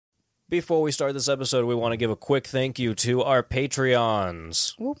Before we start this episode, we want to give a quick thank you to our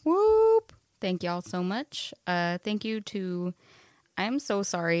Patreons. Whoop, whoop. Thank y'all so much. Thank you to... I'm so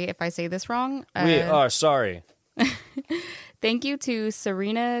sorry if I say this wrong. We are sorry. Thank you to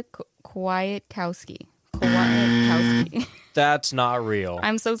Serena Kwiatkowski. Kwiatkowski. That's not real.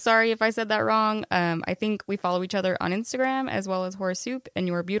 I'm so sorry if I said that wrong. I think we follow each other on Instagram as well as Horror Soup, and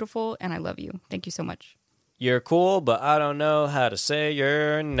you are beautiful, and I love you. Thank you so much. You're cool, but I don't know how to say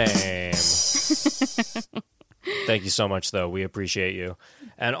your name. Thank you so much, though. We appreciate you.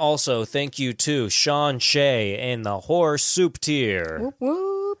 And also, thank you to Sean Shea in the Horror Soup tier. Whoop,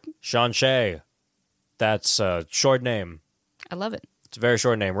 whoop. Sean Shea. That's a short name. I love it. It's a very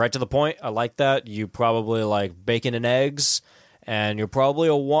short name. Right to the point. I like that. You probably like bacon and eggs, and you're probably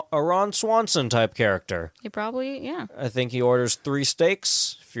a Ron Swanson type character. You probably, yeah. I think he orders 3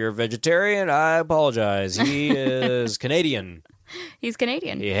 steaks. If you're a vegetarian, I apologize. He is Canadian. He's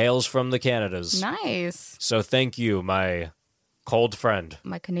Canadian. He hails from the Canadas. Nice. So thank you, my cold friend.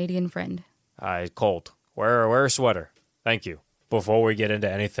 My Canadian friend. Cold. Wear a sweater. Thank you. Before we get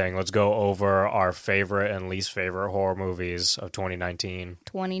into anything, let's go over our favorite and least favorite horror movies of 2019.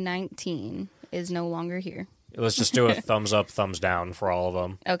 2019 is no longer here. Let's just do a thumbs up, thumbs down for all of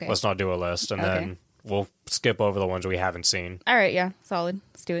them. Okay. Let's not do a list, and then we'll skip over the ones we haven't seen. All right, yeah. Solid.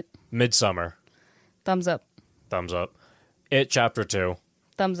 Let's do it. Midsummer. Thumbs up. Thumbs up. It Chapter 2.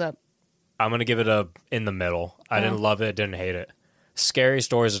 Thumbs up. I'm going to give it a in the middle. I didn't love it, didn't hate it. Scary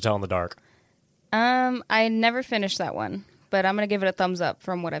Stories to Tell in the Dark. I never finished that one, but I'm going to give it a thumbs up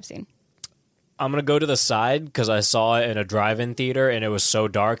from what I've seen. I'm going to go to the side because I saw it in a drive-in theater and it was so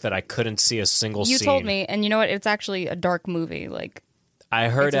dark that I couldn't see a single scene. You told me, and you know what? It's actually a dark movie. Like, I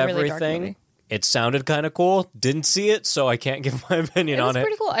heard it's a really dark everything. movie. It sounded kind of cool. Didn't see it, so I can't give my opinion on it. It was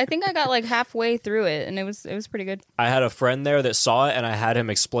pretty cool. I think I got like halfway through it, and it was pretty good. I had a friend there that saw it, and I had him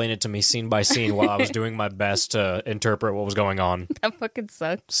explain it to me scene by scene while I was doing my best to interpret what was going on. That fucking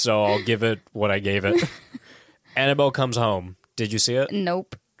sucked. So I'll give it what I gave it. Annabelle Comes Home. Did you see it?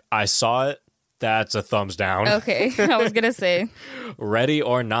 Nope. I saw it. That's a thumbs down. Okay. I was going to say. Ready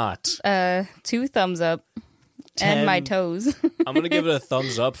or Not. 2 thumbs up. 10. And my toes. I'm going to give it a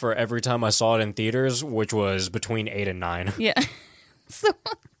thumbs up for every time I saw it in theaters, which was between 8 and 9. Yeah. So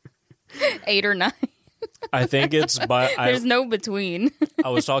 8 or 9. I think it's by... There's no between. I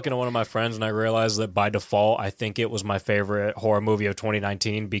was talking to one of my friends and I realized that by default, I think it was my favorite horror movie of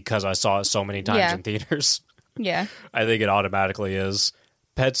 2019 because I saw it so many times in theaters. Yeah. I think it automatically is.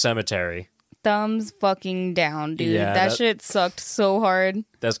 Pet Sematary. Thumbs fucking down, dude. Yeah, that shit sucked so hard.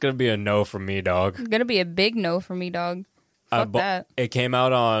 That's going to be a no from me, dog. It's gonna be a big no for me, dog. Fuck that. It came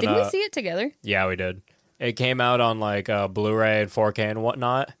out on... Did we see it together? Yeah, we did. It came out on like Blu-ray and 4K and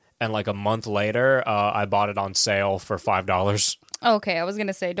whatnot. And like a month later, I bought it on sale for $5. Okay, I was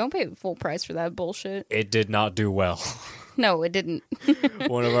gonna say, don't pay full price for that bullshit. It did not do well. No, it didn't.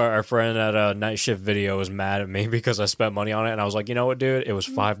 One of our friend at a Night Shift Video was mad at me because I spent money on it. And I was like, you know what, dude? It was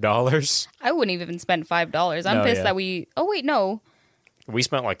 $5. I wouldn't even spend $5. I'm pissed that we... Oh, wait, no. We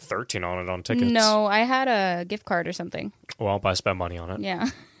spent like $13 on it on tickets. No, I had a gift card or something. Well, I spent money on it. Yeah.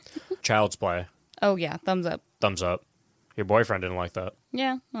 Child's Play. Oh, yeah. Thumbs up. Thumbs up. Your boyfriend didn't like that.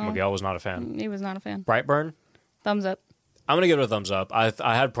 Yeah. Well, Miguel was not a fan. he was not a fan. Brightburn? Thumbs up. I'm going to give it a thumbs up.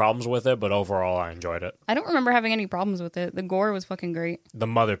 I had problems with it, but overall I enjoyed it. I don't remember having any problems with it. The gore was fucking great. The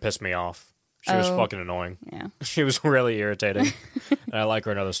mother pissed me off. She was fucking annoying. Yeah. She was really irritating. And I like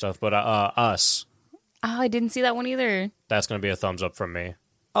her and other stuff. But Us. Oh, I didn't see that one either. That's going to be a thumbs up from me.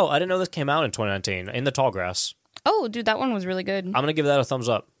 Oh, I didn't know this came out in 2019. In the Tall Grass. Oh, dude, that one was really good. I'm going to give that a thumbs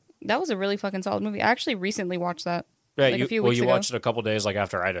up. That was a really fucking solid movie. I actually recently watched that. Yeah, like a few weeks you ago. watched it a couple days like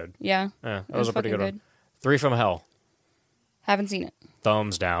after I did. Yeah. Yeah, that was a pretty good fucking one. 3 from Hell. Haven't seen it.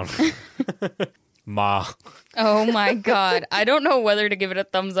 Thumbs down. Ma. Oh my god. I don't know whether to give it a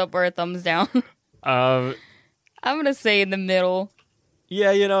thumbs up or a thumbs down. I'm going to say in the middle.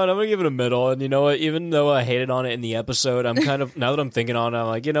 Yeah, you know what? I'm going to give it a middle. And you know what? Even though I hated on it in the episode, I'm kind of, now that I'm thinking on it, I'm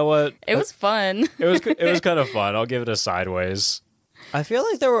like, you know what? It was fun. It was kind of fun. I'll give it a sideways. I feel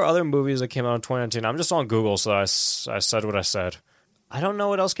like there were other movies that came out in 2019. I'm just on Google, so I said what I said. I don't know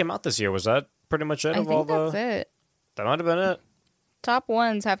what else came out this year. Was that pretty much it? I think that's it. That might have been it. Top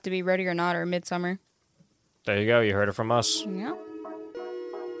ones have to be Ready or Not or Midsummer. There you go. You heard it from us. Yeah.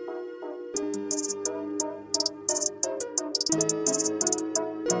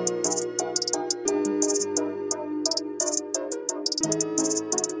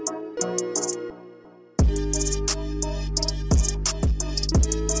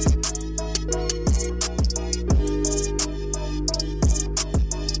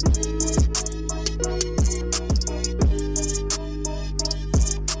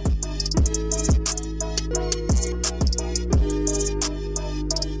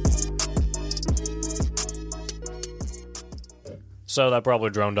 So that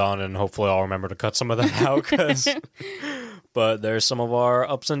probably droned on, and hopefully I'll remember to cut some of that out. But there's some of our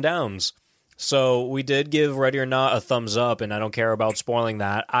ups and downs. So we did give Ready or Not a thumbs up, and I don't care about spoiling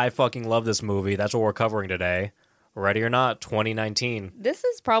that. I fucking love this movie. That's what we're covering today. Ready or Not, 2019. This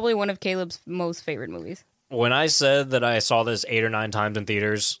is probably one of Caleb's most favorite movies. When I said that I saw this 8 or 9 times in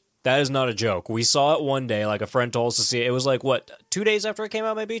theaters, that is not a joke. We saw it one day, like a friend told us to see it. It was like, what, 2 days after it came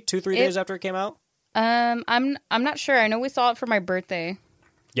out, maybe? 2-3 days after it came out? I'm not sure. I know we saw it for my birthday.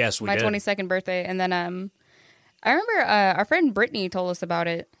 Yes, we did. My 22nd birthday. And then I remember our friend Brittany told us about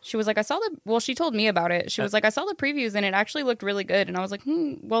it. She was like, she told me about it. She was like, I saw the previews and it actually looked really good. And I was like,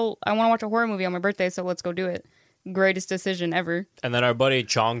 well, I want to watch a horror movie on my birthday, so let's go do it. Greatest decision ever. And then our buddy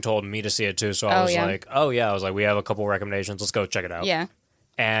Chong told me to see it too, so I was like, I was like, we have a couple recommendations. Let's go check it out. Yeah.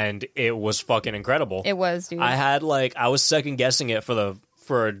 And it was fucking incredible. It was, dude. I was second guessing it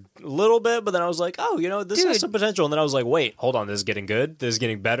for a little bit, but then I was like, this has some potential. And then I was like, wait, hold on, this is getting good. This is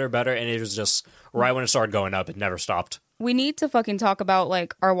getting better. And it was just right when it started going up, it never stopped. We need to fucking talk about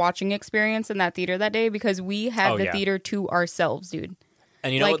like our watching experience in that theater that day, because we had the theater to ourselves, dude.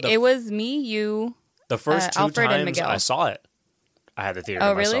 And you know what? It was me, you, the first 2 Alfred times I saw it, I had the theater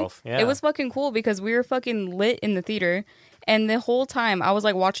to myself. Really? Yeah. It was fucking cool because we were fucking lit in the theater. And the whole time I was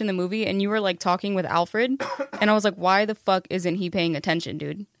like watching the movie and you were like talking with Alfred. And I was like, why the fuck isn't he paying attention,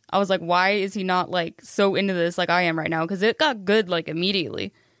 dude? I was like, why is he not like so into this like I am right now? Because it got good like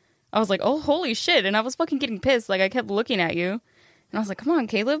immediately. I was like, oh, holy shit. And I was fucking getting pissed. Like I kept looking at you. And I was like, come on,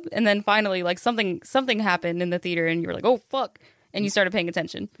 Caleb. And then finally like something happened in the theater and you were like, oh, fuck. And you started paying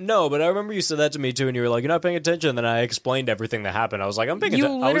attention. No, but I remember you said that to me too, and you were like, "You're not paying attention." And then I explained everything that happened. I was like, "I'm paying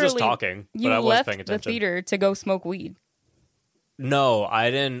attention." I was just talking, but I was paying attention. You left the theater to go smoke weed. No,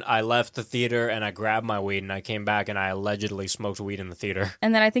 I didn't. I left the theater and I grabbed my weed, and I came back and I allegedly smoked weed in the theater.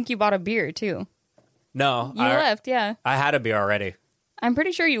 And then I think you bought a beer too. No, you left. Yeah, I had a beer already. I'm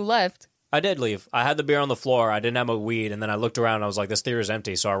pretty sure you left. I did leave. I had the beer on the floor. I didn't have my weed, and then I looked around and I was like, "This theater's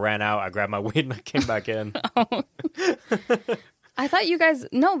empty." So I ran out. I grabbed my weed and I came back in. Oh. I thought you guys...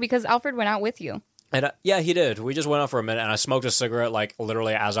 No, because Alfred went out with you. And yeah, he did. We just went out for a minute, and I smoked a cigarette, like,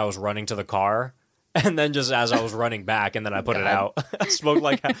 literally as I was running to the car. And then just as I was running back, and then I put it out. I smoked,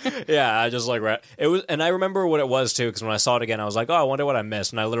 like... Yeah, I just, like... It was, and I remember what it was, too, because when I saw it again, I was like, oh, I wonder what I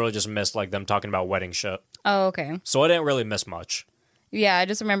missed. And I literally just missed, like, them talking about wedding shit. Oh, okay. So I didn't really miss much. Yeah, I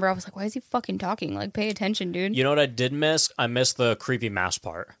just remember I was like, why is he fucking talking? Like, pay attention, dude. You know what I did miss? I missed the creepy mask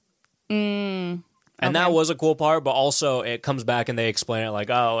part. And that was a cool part, but also it comes back and they explain it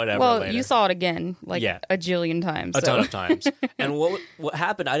like, oh, whatever. Well, later. You saw it again, like a jillion times. A ton of times. And what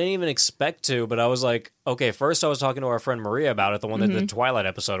happened, I didn't even expect to, but I was like, okay, first I was talking to our friend Maria about it, the one that did the Twilight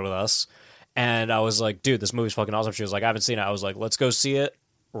episode with us. And I was like, dude, this movie's fucking awesome. She was like, I haven't seen it. I was like, let's go see it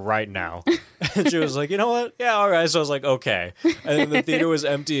right now. And she was like, you know what? Yeah, all right. So I was like, okay. And then the theater was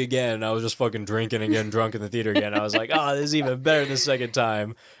empty again, and I was just fucking drinking and getting drunk in the theater again. I was like, oh, this is even better the second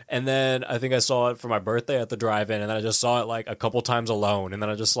time. And then I think I saw it for my birthday at the drive-in, and then I just saw it like a couple times alone, and then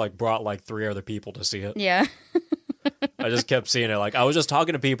I just like brought like 3 other people to see it. Yeah. I just kept seeing it. Like I was just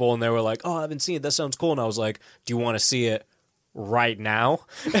talking to people, and they were like, oh, I haven't seen it. That sounds cool. And I was like, do you want to see it right now?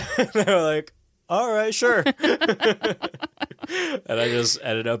 And they were like, all right, sure. And I just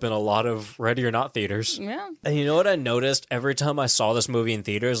ended up in a lot of Ready or Not theaters. Yeah. And you know what I noticed? Every time I saw this movie in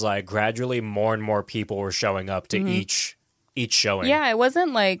theaters, like gradually more and more people were showing up to each showing. Yeah, it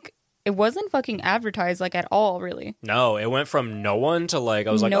wasn't fucking advertised like at all, really. No, it went from no one to like,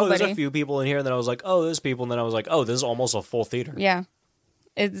 I was like, Nobody. oh, there's a few people in here. And then I was like, oh, there's people. And then I was like, oh, this is almost a full theater. Yeah.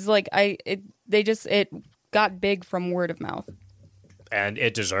 It's like, it got big from word of mouth. And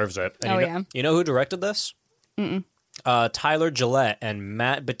it deserves it. And yeah. You know who directed this? Tyler Gillette and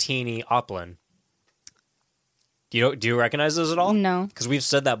Matt Bettini Oplin. Do you recognize this at all? No. Because we've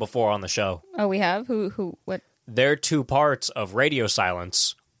said that before on the show. Oh, we have? Who, what? They're 2 parts of Radio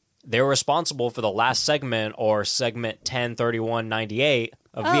Silence. They were responsible for the last segment, or segment 103198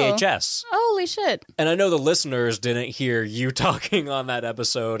 of VHS. Holy shit. And I know the listeners didn't hear you talking on that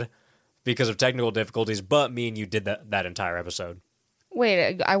episode because of technical difficulties, but me and you did that entire episode.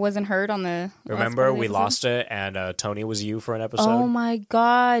 Wait, I wasn't heard on the... Remember, we lost it, and Tony was you for an episode? Oh my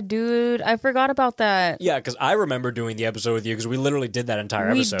god, dude. I forgot about that. Yeah, because I remember doing the episode with you, because we literally did that entire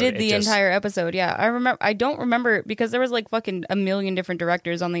episode. We did the entire episode, yeah. I don't remember it, because there was like fucking a million different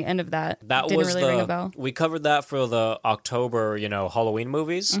directors on the end of that. That didn't really ring a bell. We covered that for the October, Halloween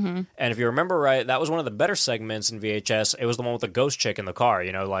movies. And if you remember right, that was one of the better segments in VHS. It was the one with the ghost chick in the car,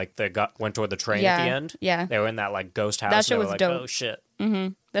 like they went toward the train at the end. Yeah. They were in that like ghost house. That shit was like, dope. Oh shit.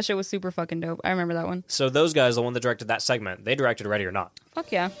 That shit was super fucking dope. I remember that one. So those guys, the one that directed that segment, they directed Ready or Not.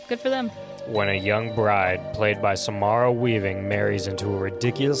 Fuck yeah. Good for them. When a young bride, played by Samara Weaving, marries into a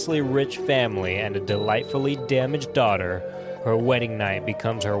ridiculously rich family and a delightfully damaged daughter, her wedding night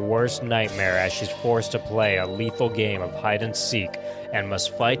becomes her worst nightmare as she's forced to play a lethal game of hide and seek and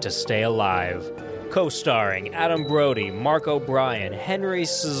must fight to stay alive. Co-starring Adam Brody, Mark O'Brien, Henry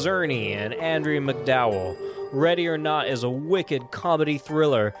Czerny, and Andrea McDowell, Ready or Not is a wicked comedy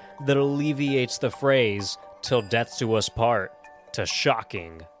thriller that alleviates the phrase, "till death do us part," to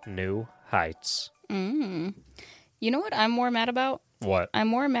shocking new heights. You know what I'm more mad about? What? I'm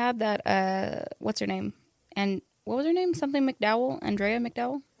more mad that, what's her name? And what was her name? Something McDowell? Andrea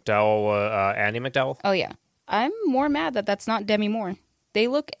McDowell? Andy McDowell? Oh, yeah. I'm more mad that that's not Demi Moore. They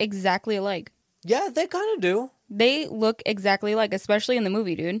look exactly alike. Yeah, they kind of do. They look exactly alike, especially in the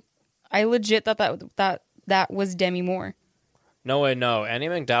movie, dude. I legit thought that was Demi Moore. No, wait, no. Andy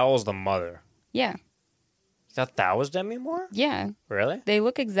McDowell's the mother. Yeah. You thought that was Demi Moore? Yeah. Really? They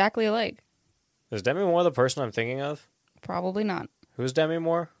look exactly alike. Is Demi Moore the person I'm thinking of? Probably not. Who's Demi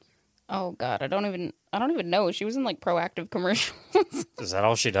Moore? Oh God, I don't even know. She was in like Proactive commercials. Is that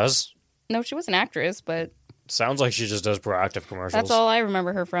all she does? No, she was an actress, but Sounds like she just does Proactive commercials. that's all I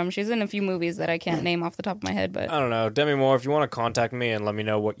remember her from. She's in a few movies that I can't name off the top of my head, but I don't know. Demi Moore, if you want to contact me and let me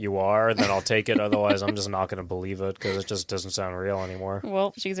know what you are, then I'll take it. Otherwise, I'm just not going to believe it because it just doesn't sound real anymore.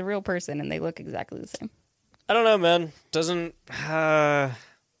 well, she's a real person and they look exactly the same. I don't know, man. Doesn't...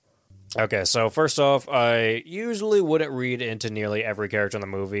 Okay, so first off, I usually wouldn't read into nearly every character in the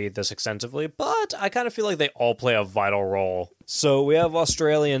movie this extensively, but I kind of feel like they all play a vital role. So we have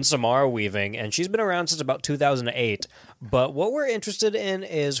Australian Samara Weaving, and she's been around since about 2008, but what we're interested in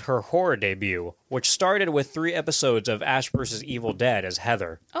is her horror debut, which started with 3 episodes of Ash vs. Evil Dead as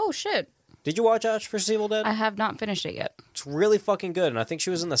Heather. Oh shit. Did you watch Ash vs. Evil Dead? I have not finished it yet. It's really fucking good, and I think she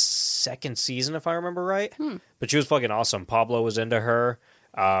was in the 2nd season, if I remember right. But she was fucking awesome. Pablo was into her.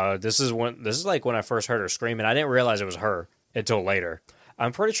 This is like when I first heard her scream, and I didn't realize it was her until later.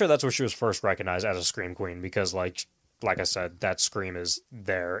 I'm pretty sure that's where she was first recognized as a scream queen because, like I said, that scream is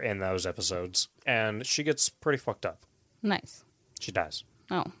there in those episodes, and she gets pretty fucked up. Nice. She dies.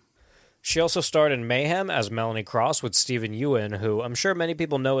 Oh. She also starred in Mayhem as Melanie Cross with Stephen Ewan, who I'm sure many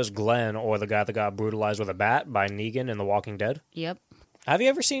people know as Glenn or the guy that got brutalized with a bat by Negan in The Walking Dead. Yep. Have you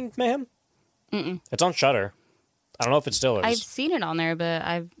ever seen Mayhem? Mm-mm. It's on Shudder. I don't know if it still is. I've seen it on there, but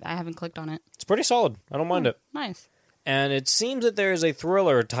I haven't clicked on it. It's pretty solid. I don't mind it. Nice. And it seems that there is a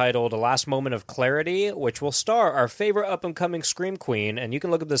thriller titled A Last Moment of Clarity, which will star our favorite up-and-coming Scream Queen, and you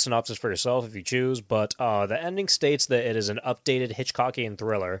can look at the synopsis for yourself if you choose, but the ending states that it is an updated Hitchcockian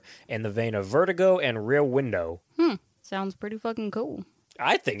thriller in the vein of Vertigo and Rear Window. Sounds pretty fucking cool.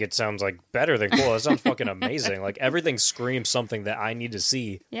 I think it sounds like better than cool. It sounds fucking amazing. Like, everything screams something that I need to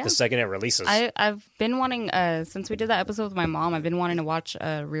see the second it releases. I've been wanting, since we did that episode with my mom, I've been wanting to watch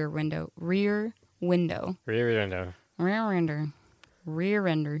Rear Window. Rear Window.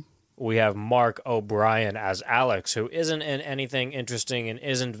 We have Mark O'Brien as Alex, who isn't in anything interesting and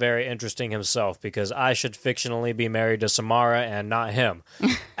isn't very interesting himself because I should fictionally be married to Samara and not him.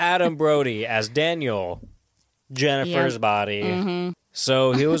 Adam Brody as Daniel, Jennifer's body. Mm-hmm.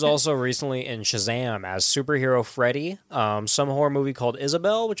 So he was also recently in Shazam as superhero Freddy, some horror movie called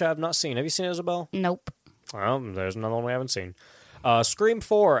Isabel, which I have not seen. Have you seen Isabel? Nope. Well, there's another one we haven't seen. Scream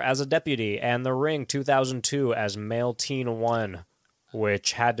 4 as a deputy, and The Ring 2002 as male teen 1,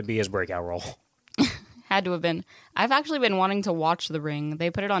 which had to be his breakout role. Had to have been. I've actually been wanting to watch The Ring. They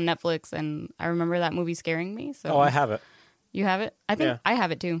put it on Netflix, and I remember that movie scaring me. So. Oh, I have it. You have it? I think I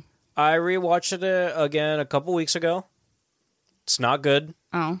have it too. I rewatched it again a couple weeks ago. It's not good.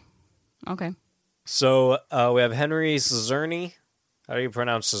 Oh, okay. So we have Henry Czerny. How do you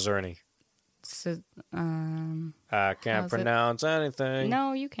pronounce Czerny? I can't pronounce anything.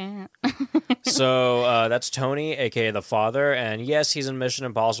 No, you can't. So that's Tony, a.k.a. the father. And yes, he's in Mission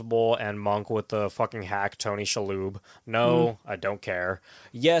Impossible and Monk with the fucking hack Tony Shalhoub. No, I don't care.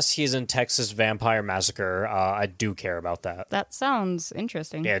 Yes, he's in Texas Vampire Massacre. I do care about that. That sounds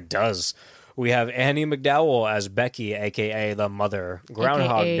interesting. Yeah, it does. We have Annie McDowell as Becky, a.k.a. the mother.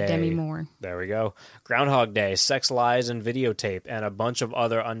 Groundhog AKA Day. Demi Moore. There we go. Groundhog Day, sex lies and videotape, and a bunch of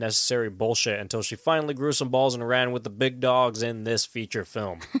other unnecessary bullshit until she finally grew some balls and ran with the big dogs in this feature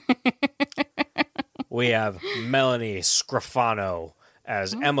film. We have Melanie Scrofano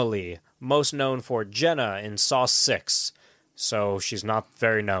as Emily, most known for Jenna in Saw 6. So she's not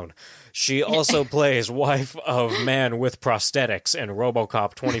very known. She also plays wife of man with prosthetics in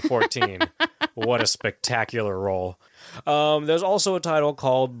RoboCop 2014. What a spectacular role. There's also a title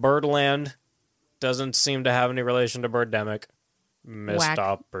called Birdland. Doesn't seem to have any relation to Birdemic. Missed Whack.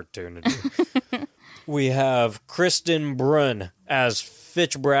 opportunity. We have Kristen Brunn as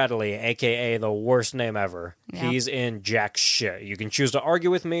Fitch Bradley, a.k.a. the worst name ever. Yeah. He's in jack shit. You can choose to argue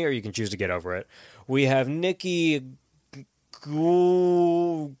with me or you can choose to get over it. We have Nikki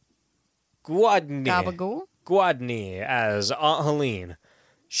Guadney. Gabagool? Guadney as Aunt Helene.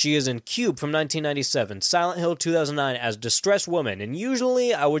 She is in Cube from 1997, Silent Hill 2009 as Distressed Woman, and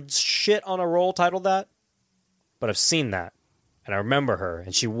usually I would shit on a role titled that, but I've seen that, and I remember her,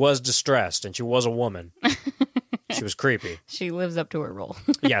 and she was distressed, and she was a woman. She was creepy. She lives up to her role.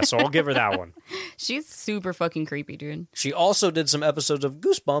 Yeah, so I'll give her that one. She's super fucking creepy, dude. She also did some episodes of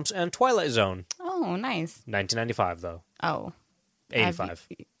Goosebumps and Twilight Zone. Oh, nice. 1995, though. Oh. 85.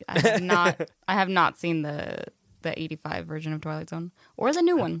 I have not seen the 85 version of Twilight Zone. Or the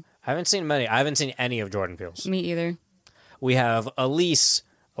new one. I haven't seen many. I haven't seen any of Jordan Peele's. Me either. We have Elise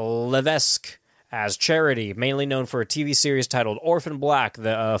Levesque as Charity, mainly known for a TV series titled Orphan Black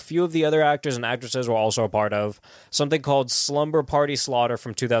that a few of the other actors and actresses were also a part of. Something called Slumber Party Slaughter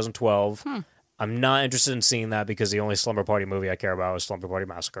from 2012. I'm not interested in seeing that because the only Slumber Party movie I care about is Slumber Party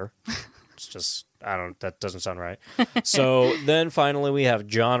Massacre. It's just, that doesn't sound right. So then finally we have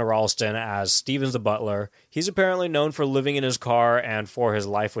John Ralston as Stevens the butler. He's apparently known for living in his car and for his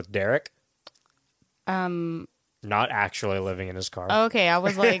life with Derek. Not actually living in his car. Okay, I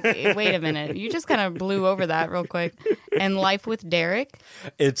was like, wait a minute. You just kind of blew over that real quick. And Life with Derek?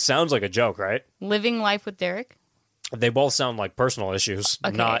 It sounds like a joke, right? Living Life with Derek? They both sound like personal issues,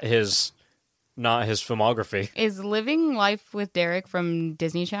 Okay. not his filmography. Is Living Life with Derek from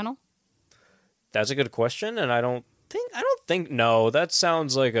Disney Channel? That's a good question, and I don't think no. This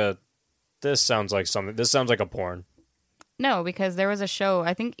sounds like a porn. No, because there was a show,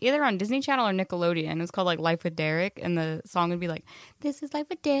 I think either on Disney Channel or Nickelodeon. It was called like Life with Derek, and the song would be like, "This is Life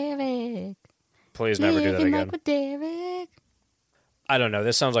with Derek. Please never do that Living again. Life with Derek." I don't know.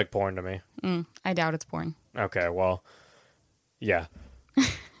 This sounds like porn to me. I doubt it's porn. Okay, well, yeah.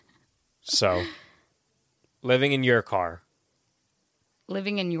 So, living in your car.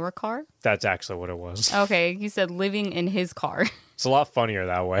 Living in your car? That's actually what it was. Okay, you said living in his car. It's a lot funnier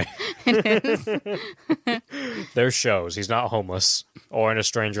that way. It is. There's shows. He's not homeless or in a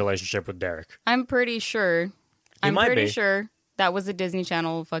strange relationship with Derek. I'm pretty sure. might be. Sure that was a Disney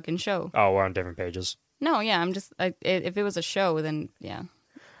Channel fucking show. Oh, we're on different pages. No, yeah, I'm just if it was a show, then yeah,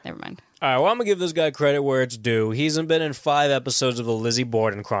 never mind. All right, well, I'm going to give this guy credit where it's due. He's been in 5 episodes of the Lizzie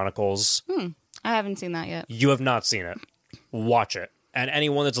Borden Chronicles. I haven't seen that yet. You have not seen it. Watch it. And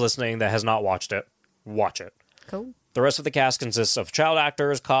anyone that's listening that has not watched it, watch it. Cool. The rest of the cast consists of child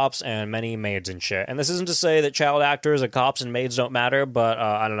actors, cops, and many maids and shit. And this isn't to say that child actors and cops and maids don't matter, but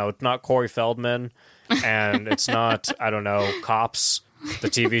I don't know, it's not Corey Feldman, and it's not, I don't know, Cops, the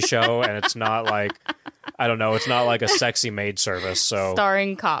TV show, and it's not like, I don't know, it's not like a sexy maid service, so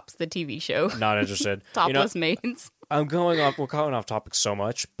Starring Cops, the TV show. not interested. Topless maids. we're going off topic so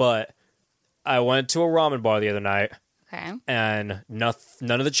much, but I went to a ramen bar the other night, Okay. and none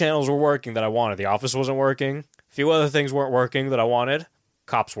of the channels were working that I wanted. The Office wasn't working. A few other things weren't working that I wanted.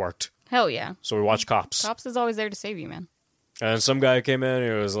 Cops worked. Hell yeah. So we watched Cops. Cops is always there to save you, man. And some guy came in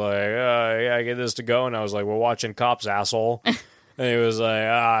and he was like, yeah, I get this to go. And I was like, we're watching Cops, asshole. And he was like,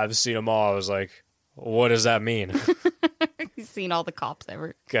 I've seen them all. I was like, what does that mean? You've seen all the cops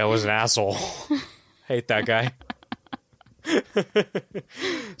ever. Guy was an asshole. Hate that guy.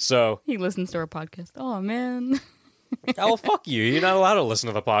 So, He listens to our podcast. Oh, man. oh, fuck you. You're not allowed to listen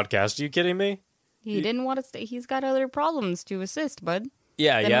to the podcast. Are you kidding me? He didn't want to stay. He's got other problems to assist, bud.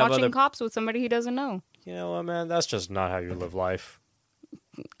 Yeah, Than yeah. watching Cops with somebody he doesn't know. You know what, man? That's just not how you live life.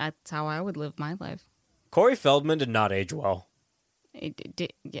 That's how I would live my life. Corey Feldman did not age well.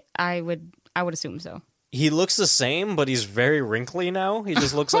 Yeah, I would assume so. He looks the same, but he's very wrinkly now. He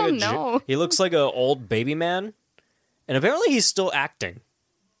just looks like he looks like an old baby man. And apparently he's still acting.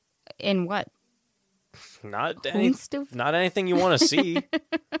 In what? Not Kunstuf? not anything you want to see.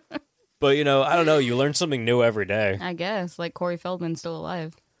 But, you know, I don't know. You learn something new every day. I guess. Like Corey Feldman's still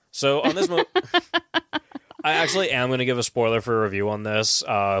alive. So on this I actually am going to give a spoiler for a review on this,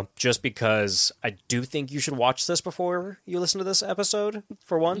 just because I do think you should watch this before you listen to this episode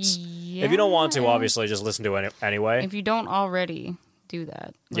for once. Yeah. If you don't want to, obviously, just listen to it anyway. If you don't already do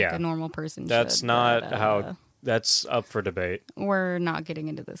that, like Yeah. a normal person That's should, not but, how... That's up for debate. We're not getting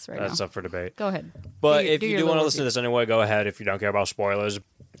into this right That's now. up for debate. Go ahead. But Do if you your do want to little listen to this anyway, go ahead if you don't care about spoilers.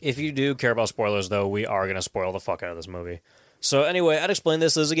 If you do care about spoilers, though, we are going to spoil the fuck out of this movie. So anyway, I'd explain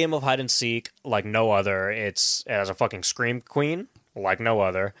this. This is a game of hide and seek like no other. It has a fucking scream queen like no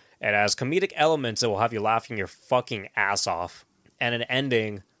other. It has comedic elements that will have you laughing your fucking ass off. And an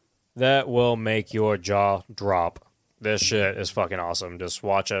ending that will make your jaw drop. This shit is fucking awesome. Just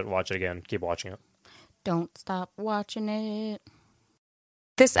watch it again. Keep watching it. Don't stop watching it.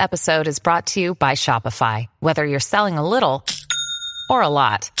 This episode is brought to you by Shopify. Whether you're selling a little or a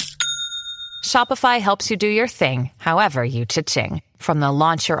lot, Shopify helps you do your thing, however you cha-ching. From the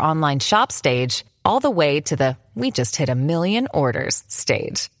launch your online shop stage, all the way to the we just hit 1 million orders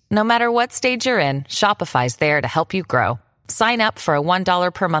stage. No matter what stage you're in, Shopify's there to help you grow. Sign up for a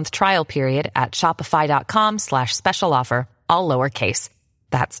 $1 per month trial period at shopify.com/special offer, all lowercase.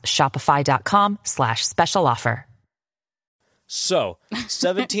 That's shopify.com/special offer. So,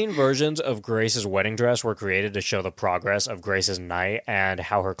 17 versions of Grace's wedding dress were created to show the progress of Grace's night and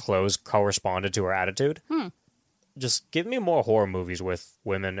how her clothes corresponded to her attitude. Just give me more horror movies with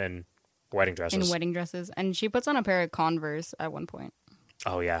women in wedding dresses. In wedding dresses. And she puts on a pair of Converse at one point.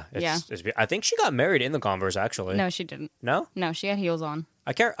 Oh, yeah. I think she got married in the Converse, actually. No, she didn't. No? No, she had heels on.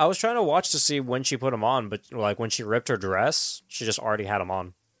 I was trying to watch to see when she put them on, but like when she ripped her dress, she just already had them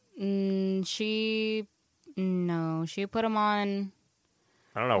on. She put them on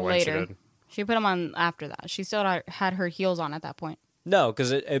I don't know when later. she did. She put them on after that. She still had her heels on at that point. No,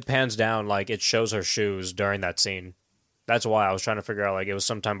 because it pans down, like it shows her shoes during that scene. That's why I was trying to figure out, like it was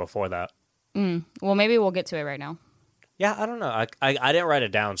sometime before that. Well, maybe we'll get to it right now. Yeah, I don't know. I didn't write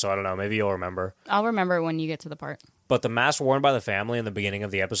it down, so I don't know. Maybe you'll remember. I'll remember when you get to the part. But the mask worn by the family in the beginning of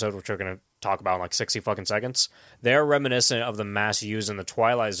the episode, which we're going to talk about in like 60 fucking seconds, they're reminiscent of the mask used in the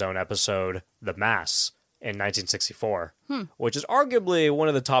Twilight Zone episode, The Mask, in 1964, which is arguably one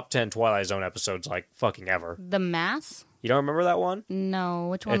of the top 10 Twilight Zone episodes, like, fucking ever. The mask? You don't remember that one? No,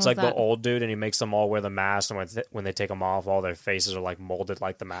 which one It's was like that? the old dude, and he makes them all wear the mask, and when they take them off, all their faces are, like, molded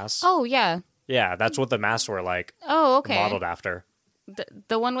like the mask. Oh, yeah. Yeah, that's what the masks were, like, Oh, okay. modeled after.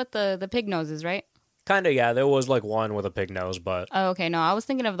 The one with the pig noses, right? Kind of, yeah. There was, like, one with a pig nose, but... Oh, okay. No, I was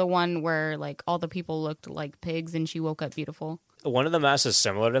thinking of the one where, like, all the people looked like pigs and she woke up beautiful. One of the masks is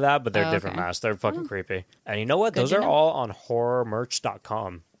similar to that, but they're different okay. masks. They're fucking creepy. And you know what? Good Those to are know. all on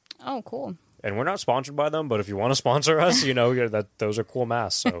horrormerch.com. Oh, cool. And we're not sponsored by them, but if you want to sponsor us, you know that those are cool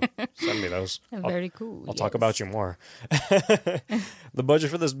masks. So send me those. Very cool. I'll talk about you more. The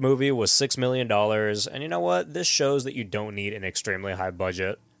budget for this movie was $6 million. And you know what? This shows that you don't need an extremely high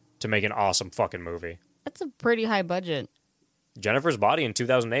budget to make an awesome fucking movie. That's a pretty high budget. Jennifer's Body in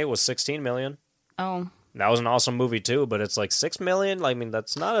 2008 was $16 million. Oh, That was an awesome movie too, but it's like $6 million. I mean,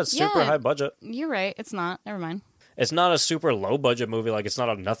 that's not a super high budget. you're right. It's not. Never mind. It's not a super low budget movie. Like, it's not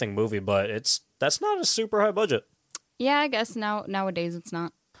a nothing movie, but that's not a super high budget. Yeah, I guess nowadays it's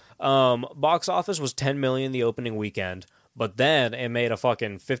not. Box office was $10 million the opening weekend, but then it made a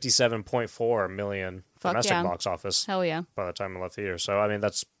fucking $57.4 million Fuck domestic yeah. box office Hell yeah. by the time it left theater. So I mean,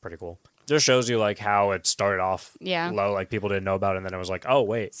 that's pretty cool. Just shows you like how it started off low, like people didn't know about it, and then it was like, oh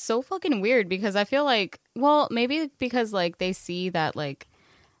wait, So fucking weird because I feel like, well, maybe because like they see that like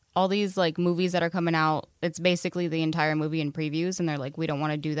all these like movies that are coming out, it's basically the entire movie in previews, and they're like, we don't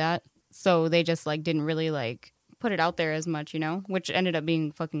want to do that. So they just like didn't really like put it out there as much, you know, which ended up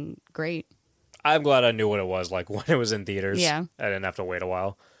being fucking great. I'm glad I knew what it was like when it was in theaters. Yeah. I didn't have to wait a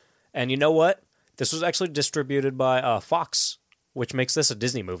while. And you know what? This was actually distributed by Fox, which makes this a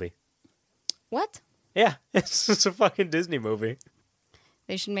Disney movie. What? Yeah, it's a fucking Disney movie.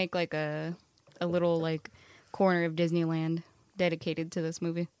 They should make like a little like corner of Disneyland dedicated to this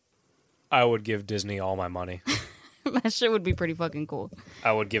movie. I would give Disney all my money. That shit would be pretty fucking cool.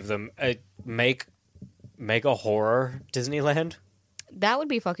 I would give them make a horror Disneyland. That would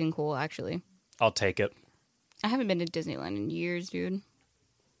be fucking cool, actually. I'll take it. I haven't been to Disneyland in years, dude.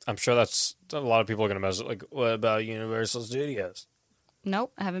 I'm sure that's a lot of people are gonna mess. Like, what about Universal Studios?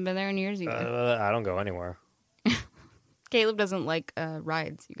 Nope, I haven't been there in years either. I don't go anywhere. Caleb doesn't like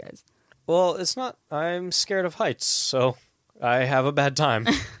rides, you guys. Well, it's not. I'm scared of heights, so I have a bad time.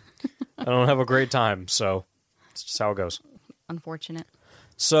 I don't have a great time, so it's just how it goes. Unfortunate.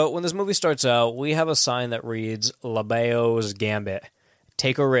 So when this movie starts out, we have a sign that reads "Labeo's Gambit: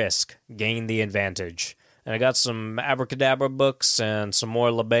 Take a risk, gain the advantage." And I got some Abracadabra books and some more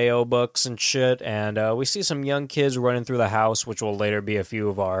Labeo books and shit. And we see some young kids running through the house, which will later be a few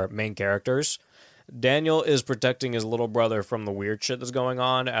of our main characters. Daniel is protecting his little brother from the weird shit that's going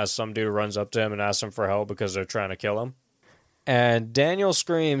on as some dude runs up to him and asks him for help because they're trying to kill him. And Daniel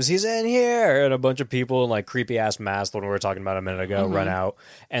screams, "He's in here!" And a bunch of people in like creepy ass masks, the one we were talking about a minute ago, run out.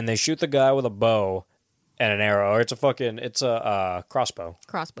 And they shoot the guy with a bow and an arrow. Or it's a crossbow.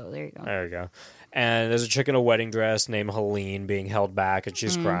 Crossbow, there you go. There you go. And there's a chick in a wedding dress named Helene being held back, and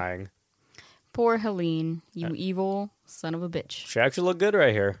she's crying. Poor Helene, you evil son of a bitch. She actually looked good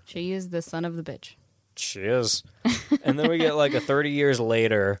right here. She is the son of the bitch. She is. And then we get like a 30 years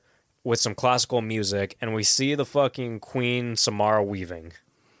later, with some classical music, and we see the fucking Queen Samara Weaving.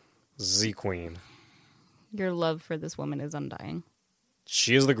 Z Queen. Your love for this woman is undying.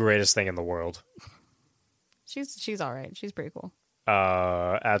 She is the greatest thing in the world. She's all right. She's pretty cool.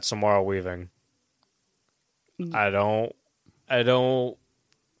 At Samara Weaving. I don't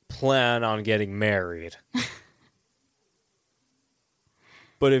plan on getting married.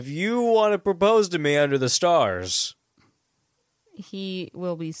 But if you want to propose to me under the stars, he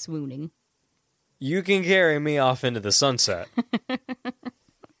will be swooning. You can carry me off into the sunset.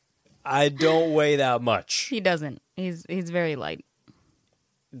 I don't weigh that much. He doesn't. He's very light.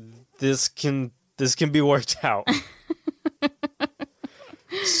 This can be worked out.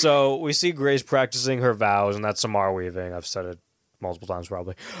 So we see Grace practicing her vows, and that's Samara Weaving. I've said it multiple times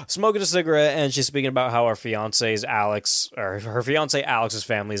probably. Smoking a cigarette, and she's speaking about how her fiance Alex's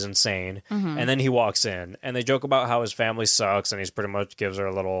family is insane. Mm-hmm. And then he walks in, and they joke about how his family sucks, and he's pretty much gives her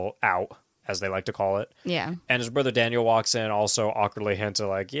a little out, as they like to call it. Yeah. And his brother Daniel walks in, also awkwardly hints at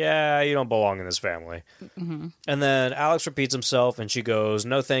like, yeah, you don't belong in this family. Mm-hmm. And then Alex repeats himself, and she goes,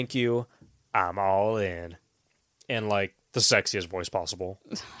 no thank you, I'm all in. In like the sexiest voice possible.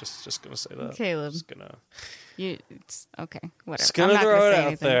 Just gonna say that. Caleb. Just gonna... It's okay, whatever. Just gonna throw it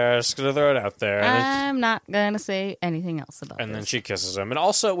out there. Just gonna throw it out there. I'm not gonna say anything else about it. And then she kisses him. And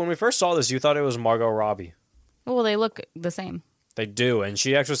also, when we first saw this, you thought it was Margot Robbie. Well, they look the same. They do. And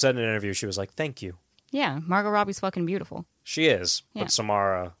she actually said in an interview, she was like, thank you. Yeah, Margot Robbie's fucking beautiful. She is. Yeah. But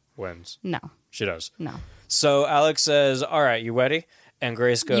Samara wins. No. She does. No. So Alex says, all right, you ready? And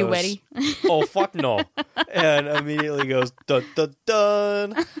Grace goes, you ready? Oh, fuck no. And immediately goes, dun, dun,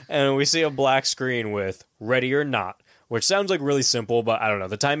 dun. And we see a black screen with ready or not, which sounds like really simple, but I don't know.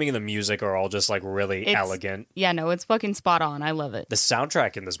 The timing and the music are all just like really elegant. Yeah, no, it's fucking spot on. I love it. The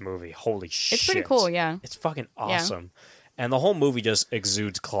soundtrack in this movie, holy shit. It's pretty cool, yeah. It's fucking awesome. Yeah. And the whole movie just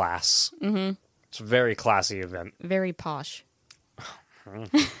exudes class. Mm-hmm. It's a very classy event. Very posh.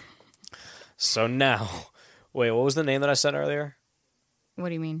 So now, wait, what was the name that I said earlier? What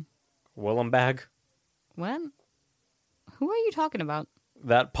do you mean? Willenbag? What? Who are you talking about?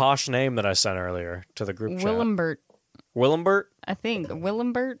 That posh name that I sent earlier to the group chat. Willembert. Willembert? I think.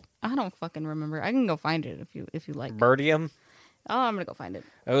 Willembert? I don't fucking remember. I can go find it if you like. Birdium? Oh, I'm gonna go find it.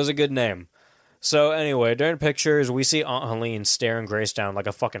 It was a good name. So anyway, during pictures, we see Aunt Helene staring Grace down like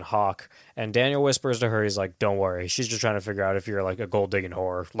a fucking hawk. And Daniel whispers to her, he's like, don't worry. She's just trying to figure out if you're like a gold-digging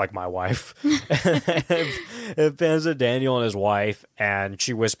whore, like my wife. It pans to Daniel and his wife, and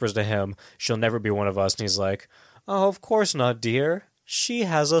she whispers to him, she'll never be one of us. And he's like, oh, of course not, dear. She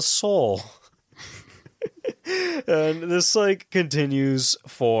has a soul. And this like continues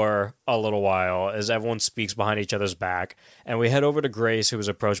for a little while as everyone speaks behind each other's back, and we head over to Grace, who was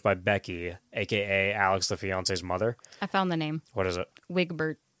approached by Becky, aka Alex, the fiance's mother. I found the name. What is it?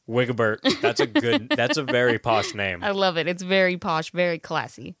 Wigbert. Wigbert. That's a very posh name. I love it. It's very posh, very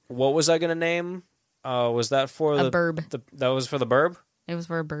classy. What was I gonna name? Was that for a burb? That was for the burb? It was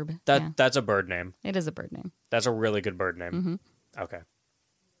for a burb. That's a bird name. It is a bird name. That's a really good bird name. Mm-hmm. Okay.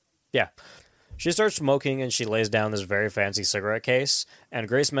 Yeah. She starts smoking, and she lays down this very fancy cigarette case, and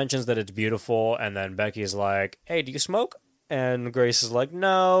Grace mentions that it's beautiful, and then Becky's like, hey, do you smoke? And Grace is like,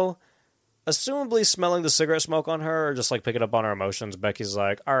 no. Assumably smelling the cigarette smoke on her, or just like picking up on her emotions, Becky's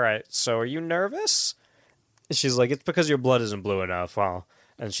like, all right, so are you nervous? And she's like, it's because your blood isn't blue enough, huh?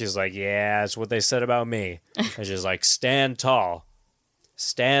 And she's like, yeah, that's what they said about me. And she's like, stand tall,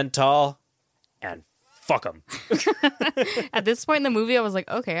 and fuck them. At this point in the movie, I was like,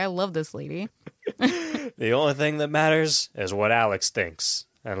 okay, I love this lady. The only thing that matters is what Alex thinks.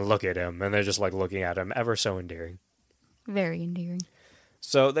 And look at him. And they're just like looking at him, ever so endearing. Very endearing.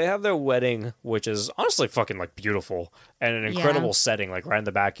 So they have their wedding, which is honestly fucking like beautiful and an incredible setting, like right in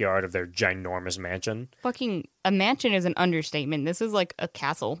the backyard of their ginormous mansion. Fucking a mansion is an understatement. This is like a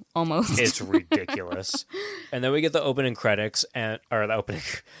castle almost. It's ridiculous. And then we get the opening credits the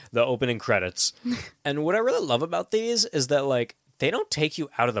opening credits. And what I really love about these is that like they don't take you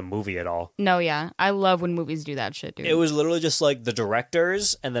out of the movie at all. No, yeah. I love when movies do that shit, dude. It was literally just like the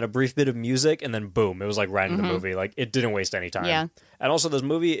directors and then a brief bit of music and then boom, it was like right in the movie. Like it didn't waste any time. Yeah. And also this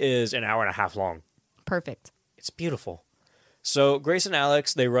movie is an hour and a half long. Perfect. It's beautiful. So Grace and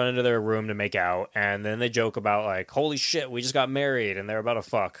Alex, they run into their room to make out, and then they joke about like, holy shit, we just got married and they're about to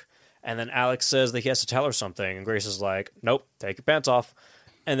fuck. And then Alex says that he has to tell her something, and Grace is like, nope, take your pants off.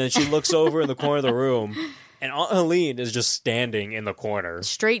 And then she looks over in the corner of the room, and Aunt Helene is just standing in the corner.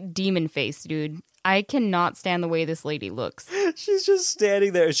 Straight demon face, dude. I cannot stand the way this lady looks. She's just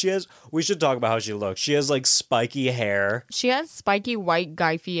standing there. We should talk about how she looks. She has like spiky hair. She has spiky white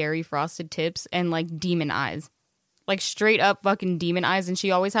Guy Fieri frosted tips and like demon eyes. like straight up fucking demon eyes, and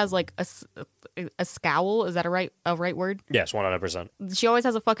she always has like a scowl. Is that a right word? Yes, 100%. She always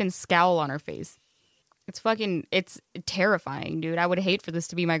has a fucking scowl on her face. It's terrifying, dude. I would hate for this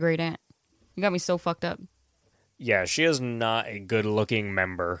to be my great aunt. You got me so fucked up. Yeah, she is not a good-looking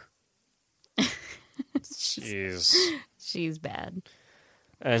member. She's bad.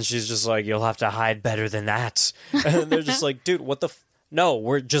 And she's just like, you'll have to hide better than that. And they're just like, dude, what the No,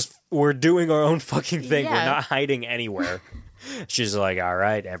 we're doing our own fucking thing. Yeah. We're not hiding anywhere. She's like, all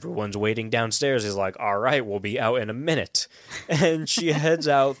right, everyone's waiting downstairs. He's like, all right, we'll be out in a minute. And she heads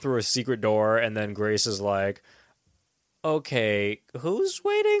out through a secret door, and then Grace is like, okay, who's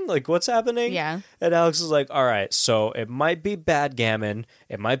waiting? Like, what's happening? Yeah. And Alex is like, all right, so it might be backgammon,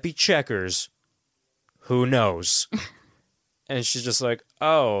 it might be checkers. Who knows? And she's just like,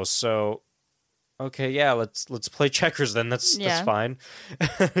 oh, so okay, yeah, let's play checkers then. That's fine.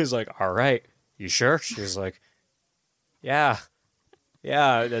 He's like, all right, you sure? She's like, yeah,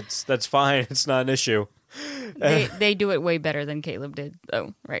 that's fine. It's not an issue. They do it way better than Caleb did,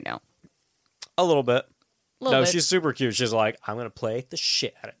 though, right now. A little bit. Bit. She's super cute. She's like, I'm going to play the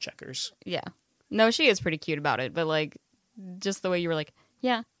shit out of checkers. Yeah. No, she is pretty cute about it, but, like, just the way you were like,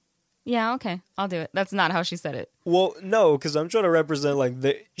 yeah, okay, I'll do it. That's not how she said it. Well, no, because I'm trying to represent,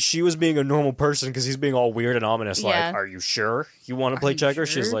 like, she was being a normal person because he's being all weird and ominous. Yeah. Like, are you sure you want to play checkers?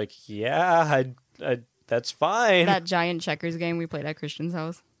 Sure? She's like, yeah, I that's fine. That giant checkers game we played at Christian's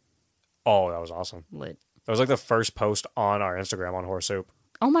house. Oh, that was awesome. Lit. That was like the first post on our Instagram on Horse Soup.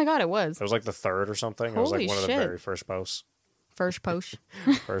 Oh my god, it was. It was like the third or something. Holy it was like one of the shit. very first posts. First post.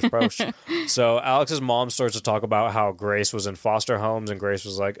 First post. So Alex's mom starts to talk about how Grace was in foster homes, and Grace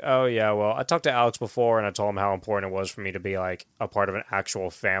was like, oh yeah, well, I talked to Alex before, and I told him how important it was for me to be like a part of an actual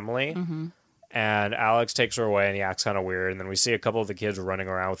family. Mm-hmm. And Alex takes her away, and he acts kind of weird. And then we see a couple of the kids running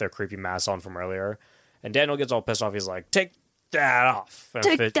around with their creepy masks on from earlier. And Daniel gets all pissed off. He's like, take that off. And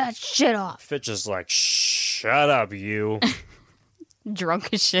Take that shit off. Fitch is like, shut up, you. Drunk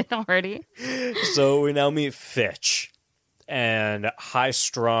as shit already. So we now meet Fitch and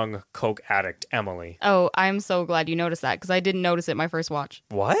high-strung coke addict Emily. Oh, I'm so glad you noticed that, because I didn't notice it my first watch.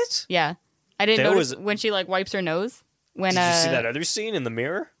 What? Yeah. I didn't notice when she, like, wipes her nose. When, Did you see that other scene in the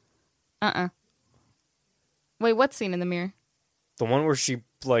mirror? Wait, what scene in the mirror? The one where she,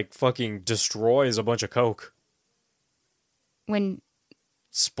 like, fucking destroys a bunch of coke. When...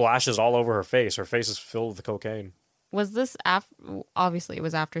 Splashes all over her face. Her face is filled with cocaine. Was this obviously it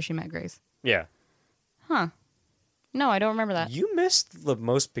was after she met Grace. Yeah. Huh. No, I don't remember that. You missed the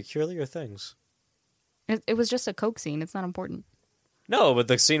most peculiar things. It was just a coke scene. It's not important. No, but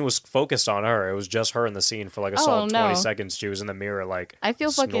the scene was focused on her. It was just her in the scene for like a solid 20 seconds. She was in the mirror, like,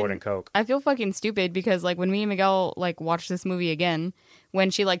 snorting coke. I feel fucking stupid because, like, when me and Miguel, like, watched this movie again, when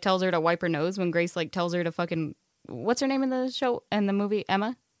she, like, tells her to wipe her nose, when Grace, like, tells her to fucking... What's her name in the show, in the movie?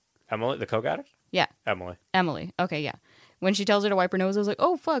 Emma? Emily, the coke addict? Yeah. Emily. Okay, yeah. When she tells her to wipe her nose, I was like,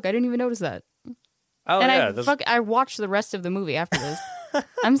 oh, fuck, I didn't even notice that. Oh, and yeah. I watched the rest of the movie after this.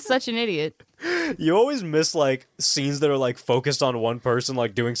 I'm such an idiot. You always miss, like, scenes that are, like, focused on one person,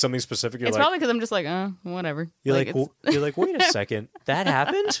 like, doing something specific. It's probably because I'm just like, whatever. You're like, wait a second. That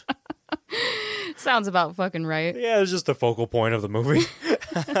happened? Sounds about fucking right. Yeah, it was just the focal point of the movie.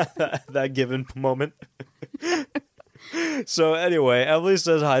 That given moment. So anyway, Emily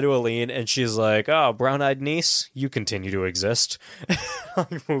says hi to Aline, and she's like, oh, brown-eyed niece, you continue to exist.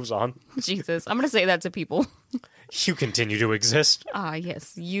 Moves on. Jesus, I'm going to say that to people. You continue to exist.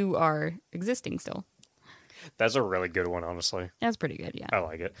 Yes, you are existing still. That's a really good one, honestly. That's pretty good, yeah. I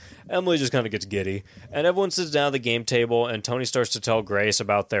like it. Emily just kind of gets giddy. And everyone sits down at the game table, and Tony starts to tell Grace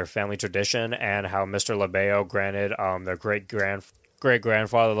about their family tradition and how Mr. LeBeo granted their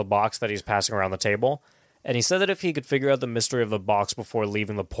great-grandfather the box that he's passing around the table. And he said that if he could figure out the mystery of the box before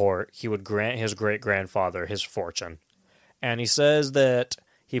leaving the port, he would grant his great-grandfather his fortune. And he says that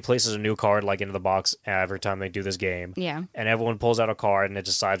he places a new card, like, into the box every time they do this game. Yeah. And everyone pulls out a card, and it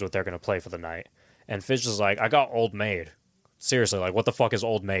decides what they're going to play for the night. And Fitch is like, I got Old Maid. Seriously, like, what the fuck is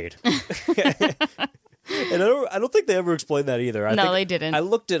Old Maid? And I don't think they ever explained that either. No, they didn't. I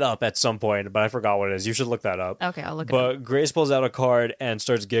looked it up at some point, but I forgot what it is. You should look that up. Okay, I'll look it up. But Grace pulls out a card and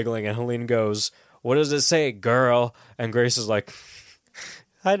starts giggling, and Helene goes, what does it say, girl? And Grace is like,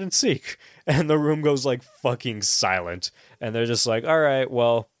 hide and seek. And the room goes, like, fucking silent. And they're just like, all right,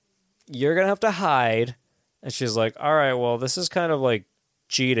 well, you're going to have to hide. And she's like, all right, well, this is kind of like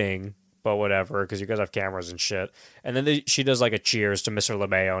cheating, but whatever, because you guys have cameras and shit. And then she does, like, a cheers to Mr.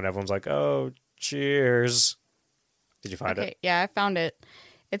 LeBeo, and everyone's like, oh, cheers. Did you find it? Yeah, I found it.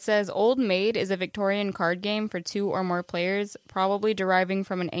 It says Old Maid is a Victorian card game for 2 or more players, probably deriving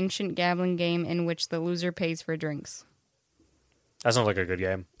from an ancient gambling game in which the loser pays for drinks. That sounds like a good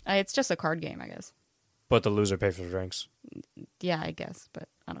game. It's just a card game, I guess. But the loser pays for drinks. Yeah, I guess, but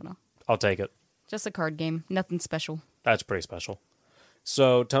I don't know. I'll take it. Just a card game. Nothing special. That's pretty special.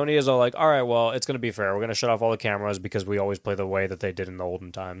 So Tony is all like, all right, well, it's going to be fair. We're going to shut off all the cameras because we always play the way that they did in the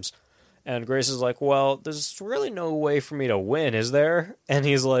olden times. And Grace is like, well, there's really no way for me to win, is there? And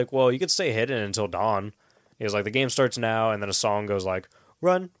he's like, well, you could stay hidden until dawn. He's like, the game starts now, and then a song goes like,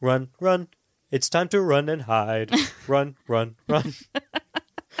 run, run, run. It's time to run and hide. Run, run, run.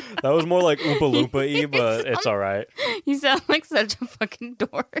 That was more like Oompa Loompa-y, but it's all right. You sound like such a fucking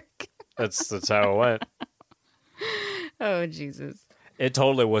dork. That's how it went. Oh, Jesus. It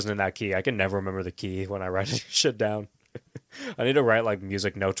totally wasn't in that key. I can never remember the key when I write shit down. I need to write like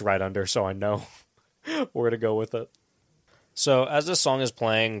music notes right under so I know where to go with it. So as this song is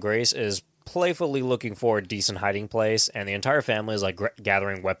playing, Grace is playfully looking for a decent hiding place, and the entire family is like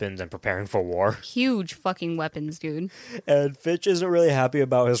gathering weapons and preparing for war. Huge fucking weapons, dude. And Fitch isn't really happy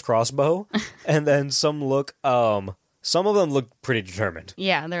about his crossbow. And then some of them look pretty determined.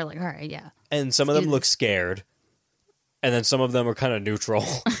 Yeah, they're like, all right, yeah. And some of them look scared. And then some of them are kind of neutral.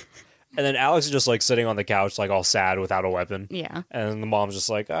 And then Alex is just like sitting on the couch, like all sad without a weapon. Yeah. And the mom's just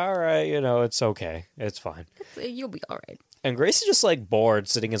like, all right, it's okay. It's fine. You'll be all right. And Grace is just like bored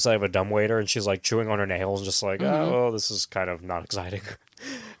sitting inside of a dumbwaiter, and she's like chewing on her nails, just like, oh, well, this is kind of not exciting.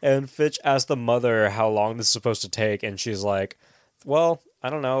 And Fitch asks the mother how long this is supposed to take, and she's like, well, I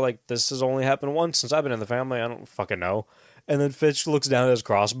don't know. Like, this has only happened once since I've been in the family. I don't fucking know. And then Fitch looks down at his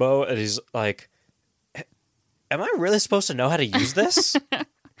crossbow, and he's like, am I really supposed to know how to use this?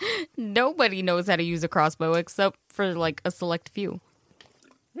 Nobody knows how to use a crossbow except for like a select few.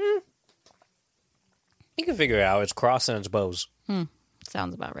 You can figure it out. It's cross and it's bows.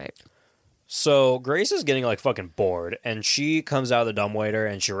 Sounds about right. So Grace is getting like fucking bored, and she comes out of the dumbwaiter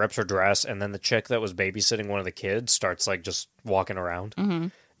and she rips her dress, and then the chick that was babysitting one of the kids starts like just walking around. Mm-hmm.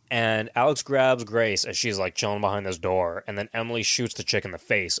 And Alex grabs Grace as she's like chilling behind this door, and then Emily shoots the chick in the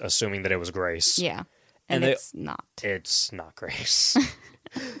face, assuming that it was Grace. Yeah. And it's not. It's not Grace.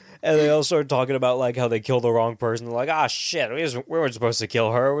 And they all start talking about like how they killed the wrong person. They're like, ah, shit, we weren't supposed to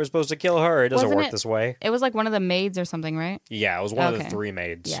kill her. We're supposed to kill her. It doesn't work this way. It was like one of the maids or something, right? Yeah, it was one of the 3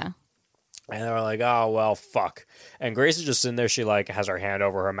 maids. Yeah. And they were like, oh, well, fuck. And Grace is just sitting there. She like has her hand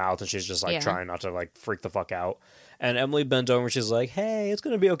over her mouth, and she's just like trying not to like freak the fuck out. And Emily bends over and she's like, hey, it's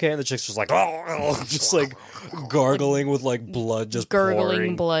going to be okay. And the chick's just like, oh, just like gargling with like blood just gurgling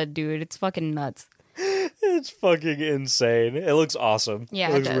pouring. Blood, dude. It's fucking nuts. It's fucking insane. It looks awesome. Yeah,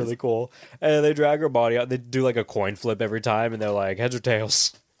 it looks really cool. And they drag her body out. They do like a coin flip every time, and they're like, heads or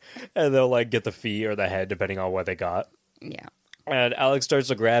tails. And they'll like get the feet or the head, depending on what they got. Yeah. And Alex starts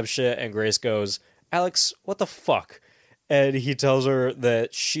to grab shit, and Grace goes, Alex, what the fuck? And he tells her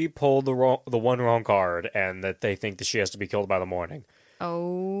that she pulled the one wrong card, and that they think that she has to be killed by the morning.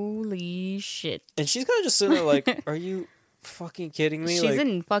 Holy shit. And she's kind of just sitting there like, are you fucking kidding me? She's like,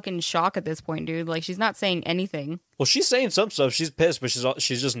 in fucking shock at this point, dude. Like, she's not saying anything. well, she's saying some stuff. She's pissed, but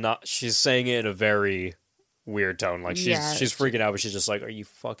she's just not. She's saying it in a very weird tone. Like she's freaking out, but she's just like, "Are you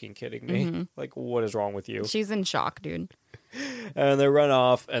fucking kidding me? Mm-hmm. Like, what is wrong with you?" She's in shock, dude. And they run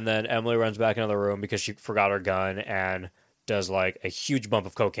off, and then Emily runs back into the room because she forgot her gun and does like a huge bump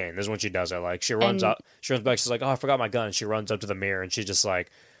of cocaine. This is when she does it. Like she runs back. She's like, "Oh, I forgot my gun." And she runs up to the mirror, and she just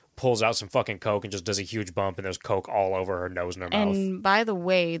like pulls out some fucking coke and just does a huge bump, and there's coke all over her nose and her mouth. And by the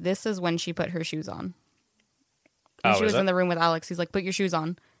way, this is when she put her shoes on. And she was in the room with Alex. He's like, put your shoes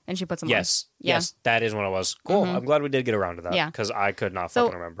on. And she puts them on. Yes, that is when it was. Cool. I'm glad we did get around to that. Yeah. Because I could not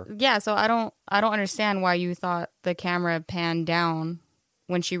fucking remember. Yeah, so I don't understand why you thought the camera panned down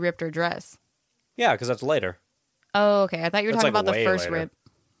when she ripped her dress. Yeah, because that's later. Oh, okay. I thought you were talking like about the first later. rip.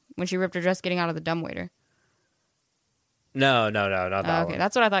 When she ripped her dress getting out of the dumbwaiter. No, not that Okay, one.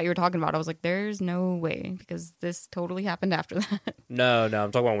 that's what I thought you were talking about. I was like, there's no way, because this totally happened after that. No,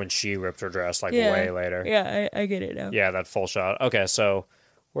 I'm talking about when she ripped her dress, like way later. Yeah, I get it now. Yeah, that full shot. Okay, so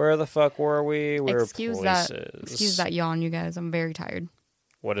where the fuck were we? Excuse that yawn, you guys. I'm very tired.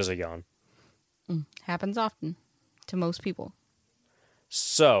 What is a yawn? Happens often to most people.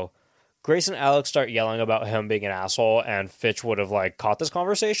 So, Grace and Alex start yelling about him being an asshole, and Fitch would have like caught this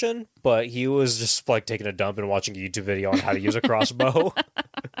conversation, but he was just like taking a dump and watching a YouTube video on how to use a crossbow.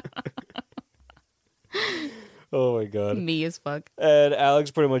 Oh my god. Me as fuck. And Alex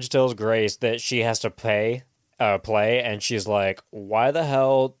pretty much tells Grace that she has to play, and she's like, why the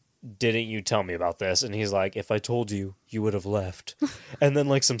hell didn't you tell me about this? And he's like, if I told you, you would have left. And then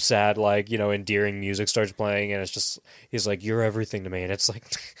like some sad, like, endearing music starts playing, and it's just, he's like, you're everything to me. And it's like,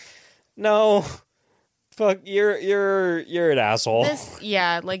 no, fuck, you're an asshole.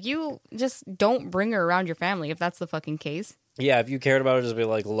 Like, you just don't bring her around your family if that's the fucking case. Yeah, if you cared about it, just be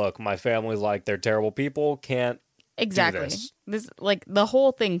like, look, my family's like, they're terrible people, can't exactly. do This like, the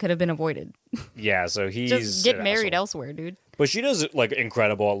whole thing could have been avoided. Yeah, so he's just get married asshole. elsewhere, dude. But she does, like,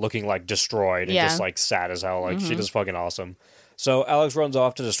 incredible at looking, like, destroyed and just, like, sad as hell. Like, she does fucking awesome. So Alex runs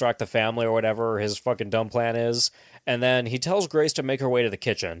off to distract the family or whatever his fucking dumb plan is. And then he tells Grace to make her way to the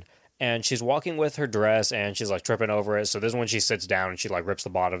kitchen. And she's walking with her dress, and she's, like, tripping over it. So this is when she sits down, and she, like, rips the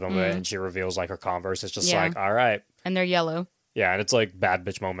bottom of it, and she reveals, like, her Converse. It's just like, all right. And they're yellow. Yeah, and it's, like, bad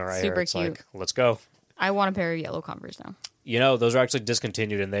bitch moment right Super here. It's cute. like, let's go. I want a pair of yellow Converse now. Those are actually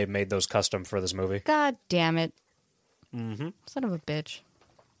discontinued, and they made those custom for this movie. God damn it. Mm-hmm. Son of a bitch.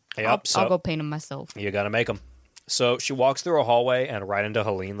 Yep, I'll go paint them myself. You gotta make them. So she walks through a hallway and right into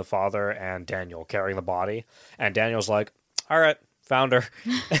Helene, the father, and Daniel carrying the body. And Daniel's like, all right, found her.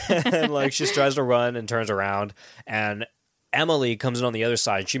 And like she tries to run and turns around. And Emily comes in on the other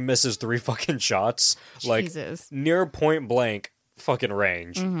side. She misses 3 fucking shots. Like Jesus. near point blank fucking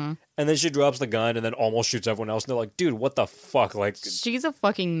range. Mm-hmm. And then she drops the gun and then almost shoots everyone else. And they're like, dude, what the fuck? Like, She's a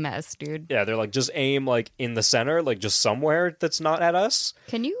fucking mess, dude. yeah, they're like, just aim like in the center, like just somewhere that's not at us.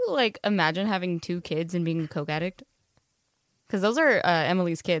 Can you, like, imagine having 2 kids and being a coke addict? Because those are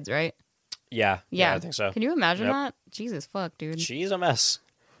Emily's kids, right? Yeah, I think so. Can you imagine Yep. that? Jesus fuck, dude. She's a mess.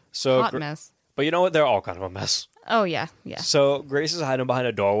 So Hot mess. But you know what? They're all kind of a mess. Oh, yeah, yeah. So Grace is hiding behind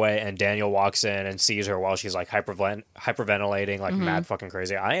a doorway, and Daniel walks in and sees her while she's like hyperventilating, like mad fucking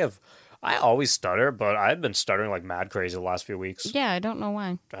crazy. I always stutter, but I've been stuttering like mad crazy the last few weeks. Yeah, I don't know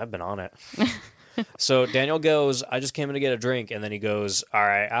why. I've been on it. So Daniel goes, I just came in to get a drink, and then he goes, all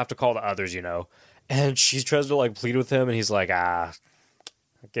right, I have to call the others, And she tries to like plead with him, and he's like, I'll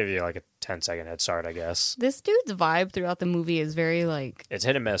give you like a 10-second head start, I guess. This dude's vibe throughout the movie is very, like... It's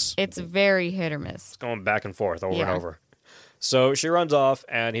hit and miss. It's very hit or miss. It's going back and forth over and Yeah. over. So she runs off,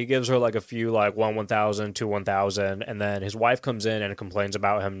 and he gives her like a few, like 1,000, 1,000, and then his wife comes in and complains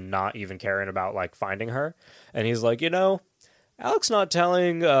about him not even caring about like finding her. And he's like, Alex not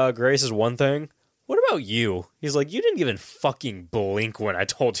telling Grace is one thing. What about you? He's like, you didn't even fucking blink when I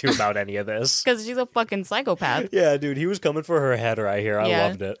told you about any of this. Because she's a fucking psychopath. Yeah, dude, he was coming for her head right here. I Yeah.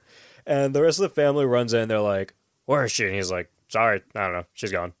 loved it. And the rest of the family runs in. They're like, where is she? And he's like, sorry, I don't know.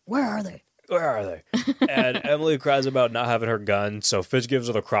 She's gone. Where are they? Where are they? And Emily cries about not having her gun, so Fitch gives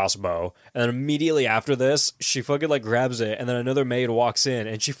her the crossbow. And then immediately after this, she fucking like grabs it, and then another maid walks in,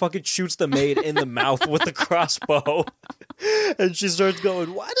 and she fucking shoots the maid in the mouth with the crossbow. And she starts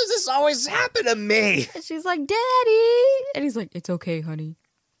going, why does this always happen to me? And she's like, Daddy! And he's like, it's okay, honey.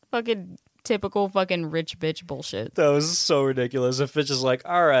 Fucking typical fucking rich bitch bullshit. That was so ridiculous. And Fitch is like,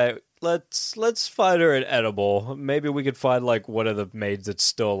 all right, let's find her an edible. Maybe we could find like one of the maids that's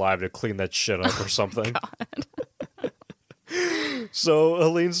still alive to clean that shit up or something. So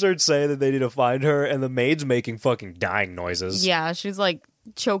Helene starts saying that they need to find her, and the maid's making fucking dying noises. Yeah, she's like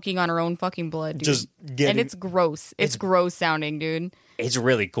choking on her own fucking blood, dude. Just getting, and it's gross. It's gross sounding, dude. It's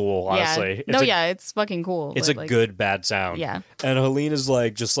really cool, honestly. Yeah. It's fucking cool. It's but, a like, good bad sound. Yeah. And Helene is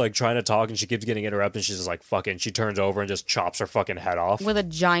like just like trying to talk, and she keeps getting interrupted. And she's just like fucking. She turns over and just chops her fucking head off with a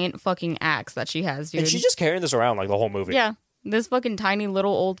giant fucking axe that she has, dude. And she's just carrying this around like the whole movie. Yeah. This fucking tiny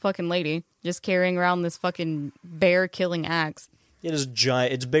little old fucking lady just carrying around this fucking bear killing axe. It is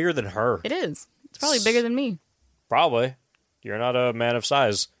giant. It's bigger than her. It is. It's probably bigger than me. Probably. You're not a man of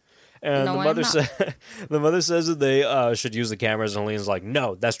size. And No, the I'm mother not. the mother says that they should use the cameras, and Helene's like,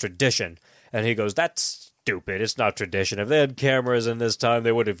 no, that's tradition. And he goes, that's stupid. It's not tradition. If they had cameras in this time,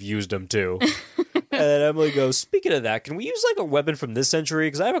 they would have used them too. And then Emily goes, speaking of that, can we use like a weapon from this century?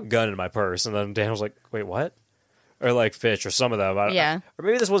 Because I have a gun in my purse. And then Daniel's like, wait, what? Or like Fitch or some of them. Yeah. Or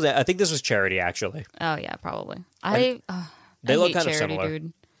maybe this wasn't. I think this was Charity, actually. Oh, yeah, probably. They I look hate kind of Charity, similar.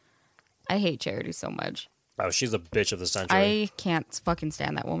 dude. I hate Charity so much. Oh, she's the bitch of the century. I can't fucking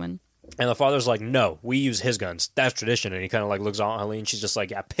stand that woman. And the father's like, no, we use his guns. That's tradition. And he kind of like looks at Helene. She's just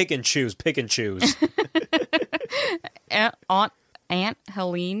like, yeah, pick and choose, pick and choose. Aunt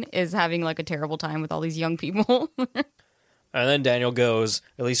Helene is having like a terrible time with all these young people. And then Daniel goes,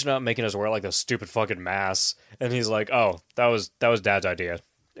 at least you're not making us wear like those stupid fucking masks. And he's like, oh, that was Dad's idea.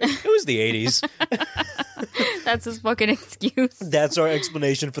 It was the 80s. That's his fucking excuse. That's our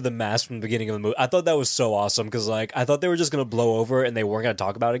explanation for the mask from the beginning of the movie. I thought that was so awesome because like I thought they were just going to blow over and they weren't going to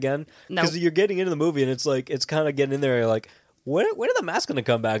talk about it again. No. Because you're getting into the movie and it's like, it's kind of getting in there like, when are the masks gonna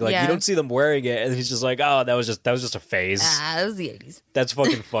come back? Like, Yeah. you don't see them wearing it, and he's just like, oh, that was just a phase. That was the 80s. That's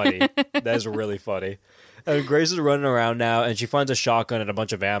fucking funny. That is really funny. And Grace is running around now, and she finds a shotgun and a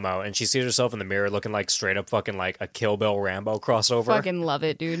bunch of ammo, and she sees herself in the mirror looking like straight up fucking like a Kill Bill Rambo crossover. Fucking love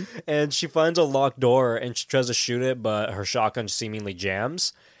it, dude. And she finds a locked door, and she tries to shoot it, but her shotgun seemingly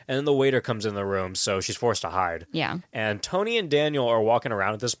jams. And then the waiter comes in the room, so she's forced to hide. Yeah. And Tony and Daniel are walking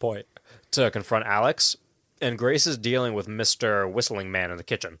around at this point to confront Alex, and Grace is dealing with Mr. Whistling Man in the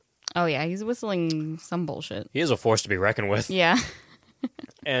kitchen. Oh, yeah, he's whistling some bullshit. He is a force to be reckoned with. Yeah.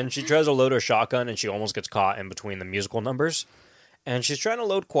 And she tries to load her shotgun, and she almost gets caught in between the musical numbers. And she's trying to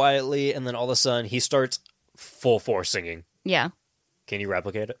load quietly, and then all of a sudden, he starts full force singing. Yeah. Can you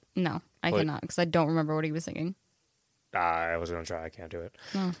replicate it? No, I What? cannot, because I don't remember what he was singing. I was going to try. I can't do it.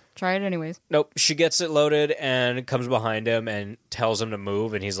 No, try it anyways. Nope. She gets it loaded and comes behind him and tells him to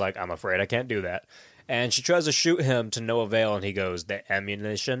move, and he's like, I'm afraid I can't do that. And she tries to shoot him to no avail, and he goes, the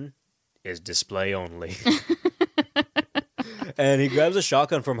ammunition is display only. And he grabs a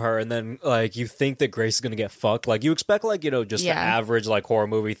shotgun from her, and then, like, you think that Grace is going to get fucked. Like, you expect, like, just Yeah. the average, like, horror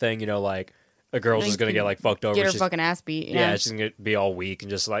movie thing, like, a girl's just going to get, like, fucked over. Get her She's- fucking ass beat. yeah, she's going to be all weak and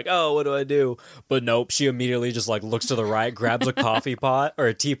just like, oh, what do I do? But nope, she immediately just, like, looks to the right, grabs a coffee pot, or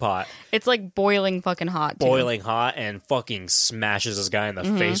a teapot, It's like boiling fucking hot. Too. boiling hot, and fucking smashes this guy in the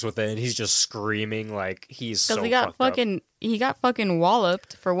face with it, and he's just screaming like he's so Because he got fucking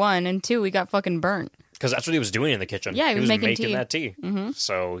walloped for one, and two, he got fucking burnt. because that's what he was doing in the kitchen. Yeah, he was making tea. that tea.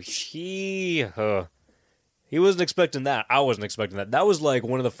 So he wasn't expecting that. I wasn't expecting that. That was like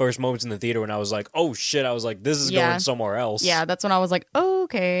one of the first moments in the theater when I was like, oh shit, I was like, this is Yeah. going somewhere else. Yeah, that's when I was like, oh,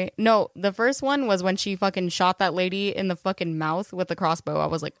 okay. No, the first one was when she fucking shot that lady in the fucking mouth with the crossbow. I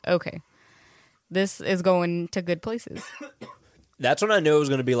was like, okay, this is going to good places. That's when I knew it was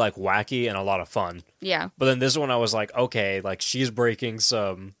going to be like wacky and a lot of fun. Yeah, But then this one I was like, okay, like she's breaking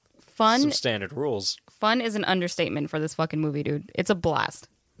some fun. standard rules. Fun is an understatement for this fucking movie, dude. It's a blast.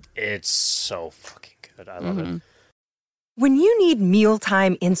 It's so fucking good. I love it. When you need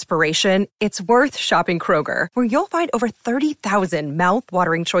mealtime inspiration, it's worth shopping Kroger, where you'll find over 30,000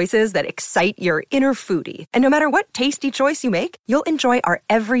 mouth-watering choices that excite your inner foodie. And no matter what tasty choice you make, you'll enjoy our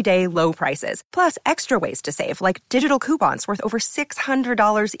everyday low prices, plus extra ways to save, like digital coupons worth over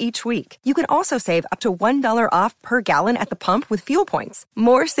 $600 each week. You can also save up to $1 off per gallon at the pump with fuel points.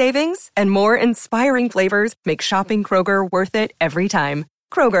 More savings and more inspiring flavors make shopping Kroger worth it every time.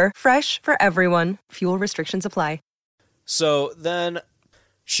 Kroger, fresh for everyone. Fuel restrictions apply. So then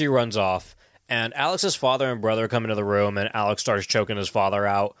she runs off, and Alex's father and brother come into the room, and Alex starts choking his father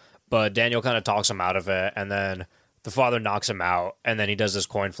out, but Daniel kind of talks him out of it, and then the father knocks him out, and then he does this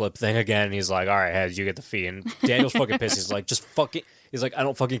coin flip thing again, and he's like, all right, Hez, you get the fee. And Daniel's fucking pissed. He's like, he's like, I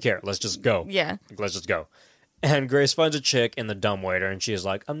don't fucking care. Let's just go. Yeah. Let's just go. And Grace finds a chick in the dumbwaiter, and she's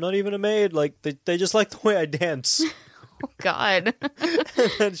like, I'm not even a maid. Like, they just like the way I dance. God.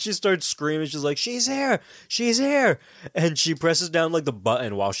 And she starts screaming. She's like, she's here. She's here. And she presses down, like, the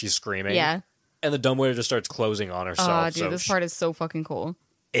button while she's screaming. Yeah. And the dumbwaiter just starts closing on herself. Oh, dude, so this part is so fucking cool.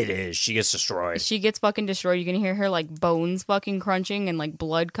 it is. She gets destroyed. She gets fucking destroyed. You can hear her like bones fucking crunching and like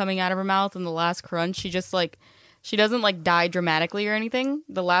blood coming out of her mouth. And the last crunch, she just like, she doesn't like die dramatically or anything.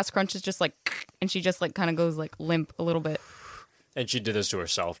 The last crunch is just like, and she just like kind of goes like limp a little bit. And she did this to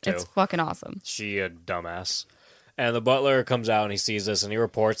herself, too. It's fucking awesome. She a dumbass. And the butler comes out and he sees this and he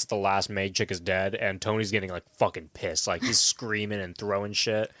reports that the last maid chick is dead. And Tony's getting like fucking pissed. Like he's screaming and throwing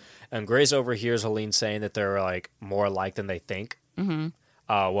shit. And Grace overhears Helene saying that they're like more alike than they think. Mm-hmm.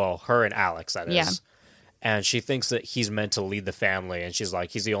 Well, her and Alex, that is. Yeah. And she thinks that he's meant to lead the family. And she's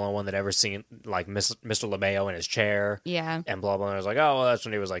like, he's the only one that ever seen like Mr. LeMayo in his chair. Yeah. And blah, blah. And I was like, oh, well, that's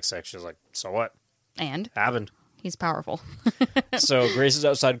when he was like 6. She's like, so what? And Happened. he's powerful. So Grace is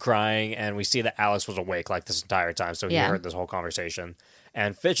outside crying, and we see that Alex was awake like this entire time, so he Yeah. heard this whole conversation.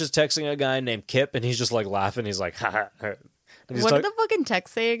 And Fitch is texting a guy named Kip, and he's just like laughing. He's like, ha ha. And he's What talk- did the fucking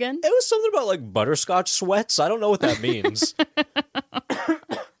text say again? It was something about like butterscotch sweats. I don't know what that means.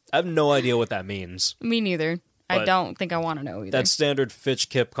 I have no idea what that means. Me neither. I But don't think I want to know either. That's standard Fitch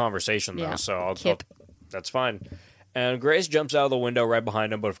Kip conversation, though, Yeah, so I'll Kip. that's fine. And Grace jumps out of the window right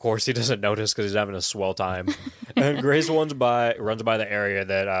behind him, but of course he doesn't notice because he's having a swell time. And Grace runs by the area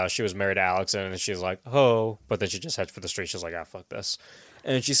that she was married to Alex in, and she's like, oh, but then she just heads for the street. She's like, ah, fuck this.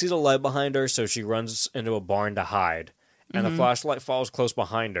 And she sees a light behind her, so she runs into a barn to hide. And the flashlight falls close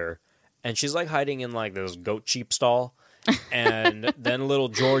behind her, and she's like hiding in like this goat sheep stall. And then little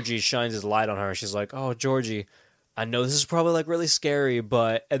Georgie shines his light on her, and she's like, oh, Georgie, I know this is probably like really scary,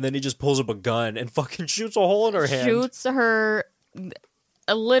 but and then he just pulls up a gun and fucking shoots a hole in her hand. Shoots her.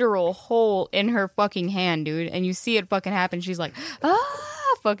 a literal hole in her fucking hand, dude. And you see it fucking happen. She's like,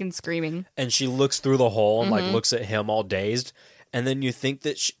 fucking screaming. And she looks through the hole and like looks at him all dazed. And then you think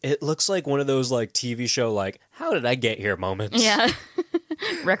that it looks like one of those like TV show like, how did I get here moments? Yeah.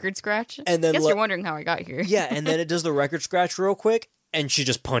 Record scratch. And then guess you're wondering how I got here. Yeah, and then it does the record scratch real quick, and she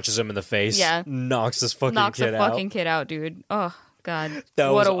just punches him in the face. Yeah. Knocks this fucking Knocks kid a out. fucking kid out, dude. Oh, God. That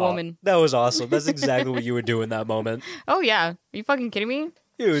what was a woman. That was awesome. That's exactly what you would do in that moment. Oh, yeah. Are you fucking kidding me?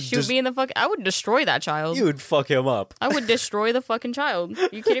 You would Shoot me in the fuck. I would destroy that child. You would fuck him up. I would destroy the fucking child. Are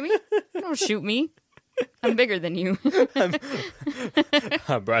you kidding me? Don't shoot me. I'm bigger than you.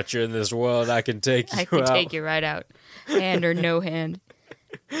 I brought you in this world. I can take you I could out. take you right out. Hand or no hand.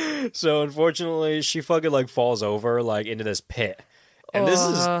 So unfortunately, she fucking like falls over like into this pit, and this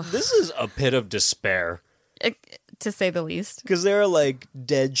is a pit of despair. To say the least. Because there are like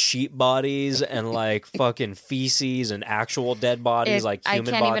dead sheep bodies and like fucking feces and actual dead bodies, like human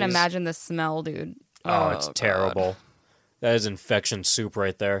bodies. I can't even imagine the smell, dude. Oh, it's God. terrible. That is infection soup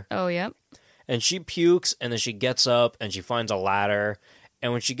right there. Oh, yep. And she pukes, and then she gets up, and she finds a ladder.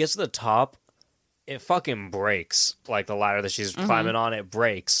 And when she gets to the top, it fucking breaks. Like the ladder that she's climbing on, it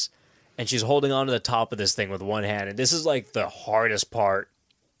breaks. And she's holding on to the top of this thing with one hand. And this is like the hardest part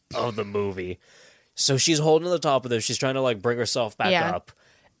of the movie. So she's holding to the top of this. She's trying to like bring herself back up.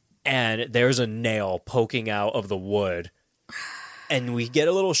 And there's a nail poking out of the wood. And we get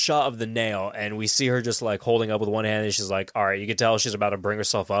a little shot of the nail, and we see her just like holding up with one hand, and she's like, all right, you can tell she's about to bring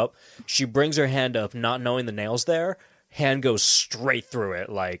herself up. She brings her hand up, not knowing the nail's there. Hand goes straight through it,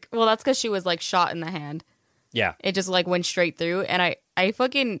 like... Well, that's because she was like shot in the hand. Yeah. It just like went straight through, and I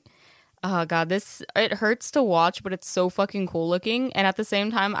fucking... Oh, God, it hurts to watch, but it's so fucking cool looking. And at the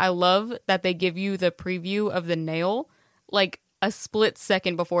same time, I love that they give you the preview of the nail, like, a split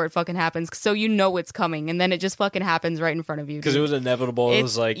second before it fucking happens, so you know it's coming, and then it just fucking happens right in front of you. Because it was inevitable. It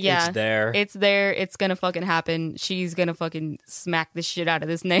was like, it's there. It's there. It's gonna fucking happen. She's gonna fucking smack the shit out of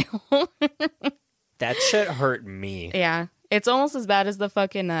this nail. That shit hurt me. Yeah. It's almost as bad as the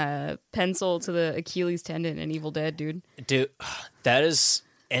fucking pencil to the Achilles tendon in Evil Dead, dude. Dude, that is...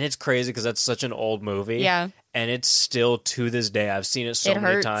 And it's crazy because that's such an old movie. Yeah. And it's still, to this day, I've seen it so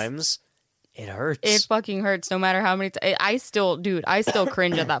many times. It hurts. It fucking hurts no matter how many times. I still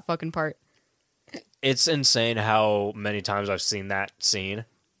cringe at that fucking part. It's insane how many times I've seen that scene.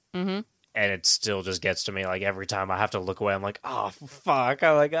 Mm-hmm. And it still just gets to me. Like, every time I have to look away, I'm like, oh, fuck.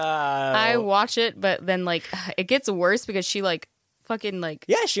 I'm like, ah. I watch it, but then, like, it gets worse because she, like, fucking, like...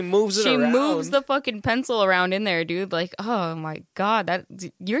 Yeah, she moves it around. She moves the fucking pencil around in there, dude. Like, oh, my God.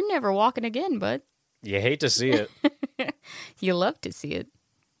 You're never walking again, bud. You hate to see it. You love to see it.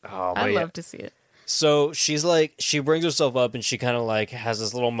 Oh, I love to see it. So she's like, she brings herself up and she kind of like has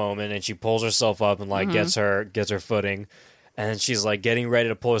this little moment and she pulls herself up and like gets her footing, and then she's like getting ready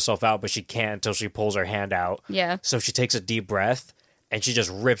to pull herself out, but she can't until she pulls her hand out. Yeah. So she takes a deep breath and she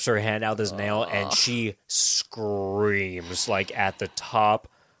just rips her hand out this nail and she screams like at the top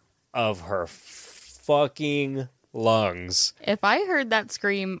of her fucking lungs. If I heard that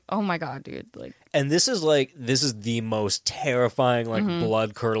scream, oh my God, dude! Like, and this is the most terrifying, like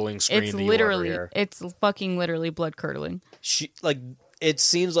blood curdling scream. It's that literally, you ever hear. it's fucking literally blood curdling. She like it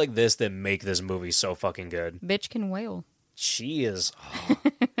seems like this that make this movie so fucking good. Bitch can wail. She is.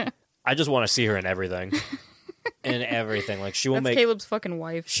 I just want to see her in everything. In everything, like she will That's make Caleb's fucking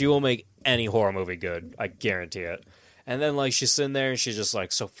wife. She will make any horror movie good. I guarantee it. And then, like, she's sitting there and she's just,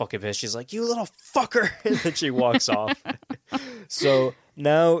 like, so fucking pissed. She's like, you little fucker. And then she walks off. So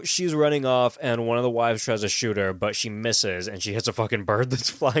now she's running off and one of the wives tries to shoot her, but she misses and she hits a fucking bird that's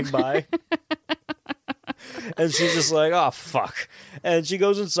flying by. And she's just like, oh, fuck. And she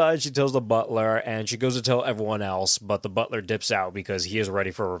goes inside, she tells the butler, and she goes to tell everyone else, but the butler dips out because he is ready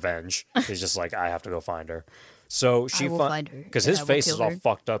for revenge. He's just like, I have to go find her. So she find her. because his face is all her.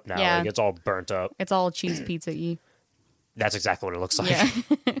 fucked up now. Yeah. Like, it's all burnt up. It's all cheese pizza-y. That's exactly what it looks like.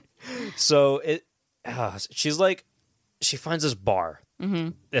 Yeah. So she's like, she finds this bar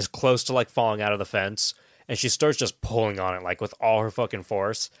that's close to like falling out of the fence, and she starts just pulling on it like with all her fucking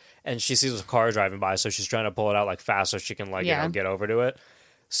force. And she sees a car driving by, so she's trying to pull it out like fast so she can like get over to it.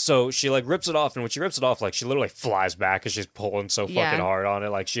 So she like rips it off, and when she rips it off, like she literally flies back because she's pulling so fucking hard on it.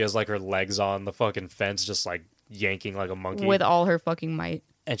 Like she has like her legs on the fucking fence, just like yanking like a monkey With all her fucking might.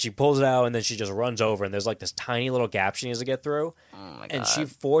 And she pulls it out, and then she just runs over, and there's like this tiny little gap she needs to get through. Oh my God. And she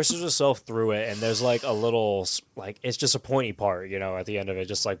forces herself through it, and there's like a little, like, it's just a pointy part, you know, at the end of it,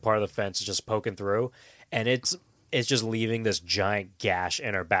 just like part of the fence is just poking through. And it's it's just leaving this giant gash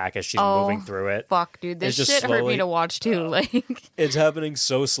in her back as she's moving through it. Fuck, dude. This It's shit just hurt me slowly- to watch too. Like, It's happening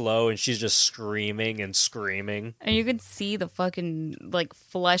so slow, and she's just screaming and screaming. and you could see the fucking like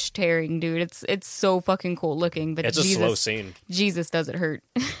flesh tearing, dude. It's so fucking cool looking, but It's Jesus, a slow scene. Jesus, does it hurt?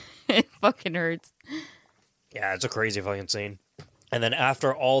 It fucking hurts. Yeah, it's a crazy fucking scene. And then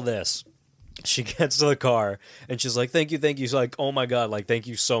after all this, she gets to the car and she's like, thank you. She's like, oh my God, like, thank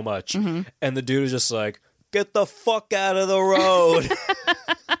you so much. Mm-hmm. And the dude is just like, get the fuck out of the road.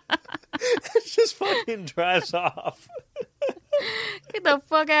 It just fucking drives off. Get the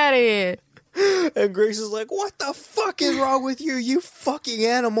fuck out of here. And Grace is like, what the fuck is wrong with you, you fucking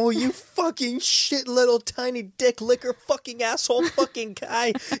animal, you fucking shit little tiny dick licker fucking asshole fucking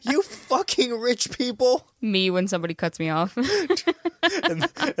guy, you fucking rich people. Me when somebody cuts me off. And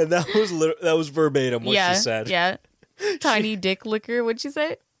that was verbatim what yeah, she said. yeah. Tiny dick licker. What'd you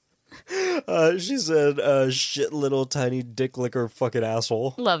say? She said, shit little tiny dick licker fucking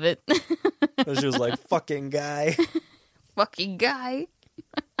asshole. Love it. And she was like, fucking guy. Fucking guy.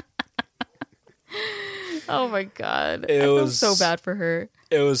 Oh my God. It I feel was so bad for her.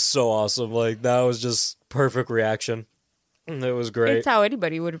 It was so awesome. Like, that was just perfect reaction. It was great. It's how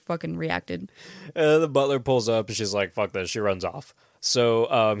anybody would have fucking reacted. And the butler pulls up and she's like, fuck this. She runs off.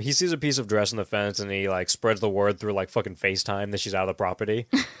 So he sees a piece of dress in the fence and he like spreads the word through like fucking FaceTime that she's out of the property.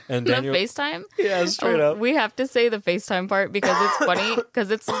 And The Daniel, FaceTime? yeah, straight Oh, up. we have to say the FaceTime part because it's funny because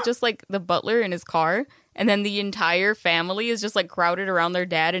it's just like the butler in his car and then the entire family is just like crowded around their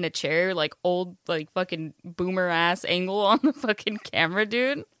dad in a chair, like old like fucking boomer ass angle on the fucking camera,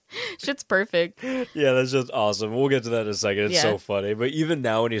 dude. Shit's perfect. Yeah, that's just awesome. We'll get to that in a second. It's Yeah. so funny. But even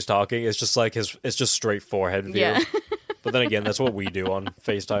now when he's talking, it's just like it's just straight forehead view. Yeah. But then again, that's what we do on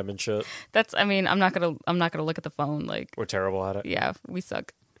FaceTime and shit. That's I mean, I'm not gonna look at the phone. Like, We're terrible at it. yeah, we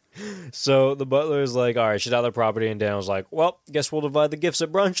suck. So the butler is like, all right, she's out of the property. And Daniel's like, well, guess we'll divide the gifts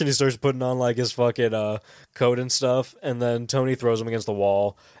at brunch. And he starts putting on like his fucking coat and stuff. And then Tony throws him against the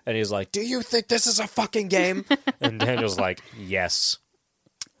wall. And he's like, do you think this is a fucking game? And Daniel's like, yes.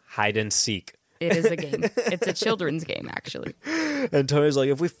 Hide and seek. It is a game. It's a children's game, actually. And Tony's like,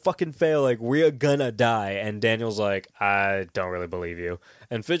 if we fucking fail, like, we're gonna die. And Daniel's like, I don't really believe you.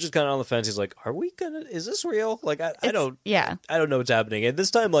 And Fitch is kind of on the fence. He's like, are we gonna, is this real? Like, I don't Yeah. know what's happening. And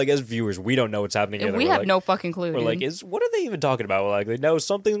this time, like, as viewers, we don't know what's happening either. We We're have like, no fucking clue. We're dude. like, what are they even talking about? We're like, they know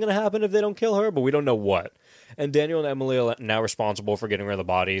something's gonna happen if they don't kill her, but we don't know what. And Daniel and Emily are now responsible for getting rid of the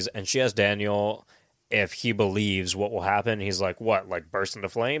bodies. And she asks Daniel if he believes what will happen. He's like, what? Like, burst into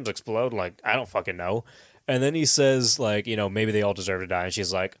flames, explode? Like, I don't fucking know. And then he says, like, you know, maybe they all deserve to die. And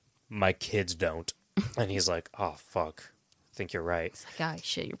she's like, my kids don't. And he's like, oh, fuck. I think you're right. It's like, ah,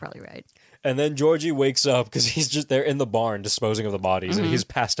 shit, you're probably right. And then Georgie wakes up because he's just there in the barn disposing of the bodies. And he's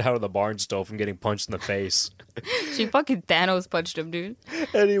passed out in the barn still from getting punched in the face. She fucking Thanos punched him, dude.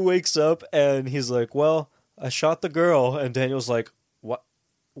 And he wakes up and he's like, well, I shot the girl. And Daniel's like, what?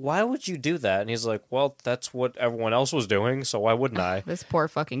 Why would you do that? And he's like, well, that's what everyone else was doing, so why wouldn't I? This poor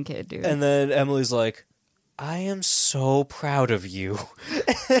fucking kid, dude. And then Emily's like, I am so proud of you.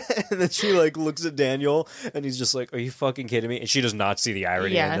 And then she like looks at Daniel and he's just like, are you fucking kidding me? And she does not see the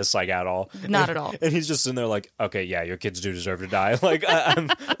irony Yeah. in this like at all. Not at all. And he's just sitting there like, okay, yeah, your kids do deserve to die. Like I'm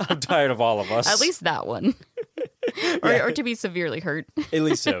tired of all of us. At least that one. Or to be severely hurt. At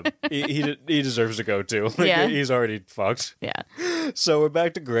least him. He deserves to go too. Like, Yeah. He's already fucked. Yeah. So we're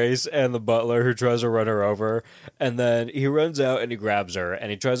back to Grace and the butler who tries to run her over. And then he runs out and he grabs her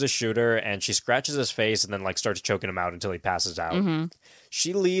and he tries to shoot her and she scratches his face and then like starts choking him out until he passes out. Mm-hmm.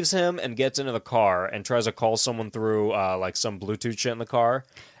 She leaves him and gets into the car and tries to call someone through like some Bluetooth shit in the car.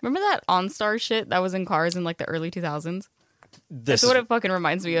 Remember that OnStar shit that was in cars in like the early 2000s? This That's what it fucking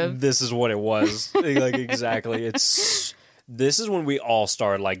reminds me of. This is what it was. Like exactly. This is when we all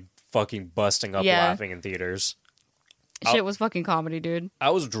started like fucking busting up Yeah. laughing in theaters. Shit was fucking comedy, dude.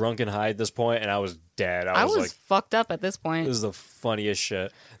 I was drunk and high at this point and I was dead. I was like, fucked up at this point. this is the funniest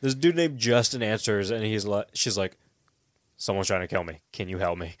shit. This dude named Justin answers and she's like, someone's trying to kill me. Can you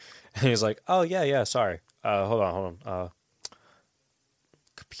help me? And he's like, oh yeah, sorry. Hold on.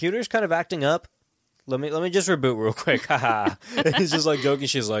 Computer's kind of acting up. Let me just reboot real quick. Haha. And he's just like joking.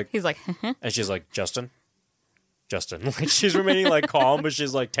 He's like, And she's like, Justin. Like she's remaining like calm, but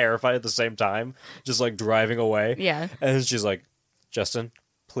she's like terrified at the same time, just like driving away. Yeah. And she's like, Justin,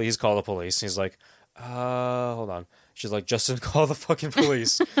 please call the police. And he's like, hold on. She's like, Justin, call the fucking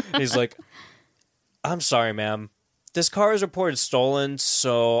police. And he's like, I'm sorry, ma'am. This car is reported stolen,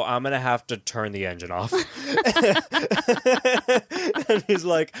 so I'm going to have to turn the engine off. And he's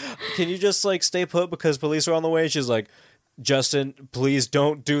like, can you just like stay put because police are on the way? She's like, Justin, please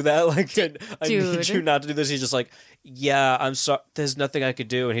don't do that. Like, I need Dude. you not to do this. He's just like, yeah, I'm sorry. There's nothing I could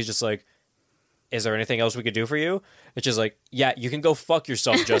do. And he's just like, is there anything else we could do for you? It's just like, yeah, you can go fuck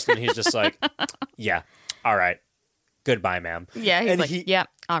yourself, Justin. He's just like, yeah, all right. Goodbye, ma'am. Yeah, he's And like, yeah,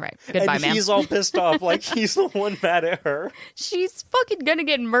 all right. Goodbye, and ma'am. he's all pissed off. Like, he's the one mad at her. She's fucking gonna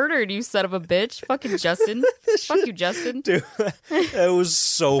get murdered, you son of a bitch. Fucking Justin. Fuck you, Justin. Dude, it was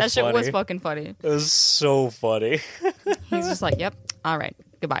so That funny. shit was fucking funny. It was so funny. He's just like, yep, all right.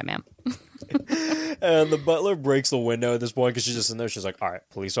 Goodbye, ma'am. And the butler breaks the window at this point because she's just in there. She's like, all right,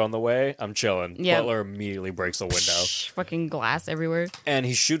 police are on the way. I'm chilling. Yep. Butler immediately breaks the window. Fucking glass everywhere. And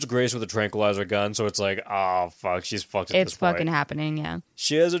he shoots Grace with a tranquilizer gun. So it's like, oh, fuck. She's fucked at It's this point. fucking happening, yeah.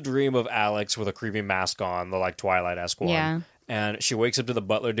 She has a dream of Alex with a creepy mask on, the like Twilight-esque one. Yeah. And she wakes up to the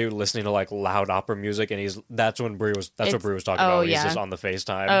butler dude listening to like loud opera music, and that's what Brie was talking oh, about. He's yeah. just on the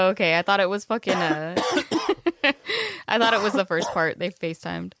FaceTime. Oh, okay. I thought it was fucking, I thought it was the first part. They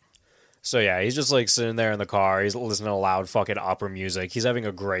FaceTimed. So yeah, he's just like sitting there in the car. He's listening to loud fucking opera music. He's having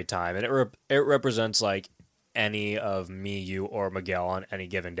a great time, and it represents like any of me, you, or Miguel on any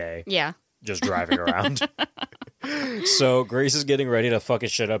given day. Yeah. Just driving around. So Grace is getting ready to fuck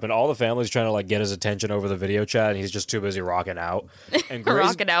his shit up, and all the family's trying to like get his attention over the video chat, and he's just too busy rocking out. And Grace,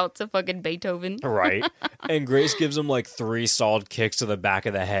 Rocking out to fucking Beethoven. right? And Grace gives him like 3 solid kicks to the back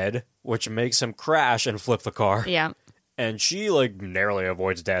of the head, which makes him crash and flip the car. Yeah. And she like narrowly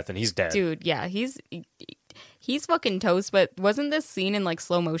avoids death, and he's dead. Dude, yeah. He's fucking toast, but wasn't this scene in like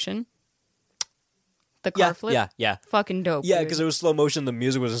slow motion? The car flip? Yeah. Fucking dope. Yeah, dude. because it was slow motion. The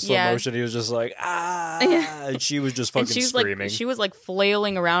music was in slow Yeah. motion. He was just like, ah. Yeah. And she was just fucking and screaming. she was like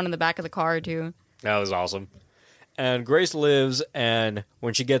flailing around in the back of the car too. That was awesome. And Grace lives, and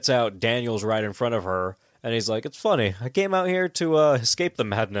when she gets out, Daniel's right in front of her. And he's like, it's funny. I came out here to escape the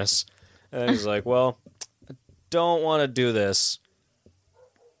madness. And he's like, well, I don't want to do this.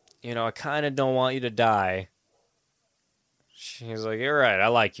 You know, I kind of don't want you to die. She's like, you're right. I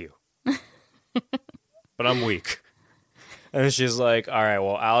like you. But I'm weak. And she's like, all right,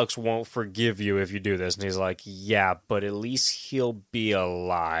 well, Alex won't forgive you if you do this. And he's like, yeah, but at least he'll be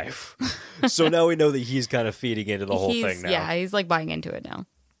alive. So now we know that he's kind of feeding into the whole thing now. Yeah, he's like buying into it now.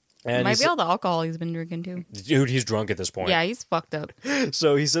 And Might be all the alcohol he's been drinking too. dude, he's drunk at this point. Yeah, he's fucked up.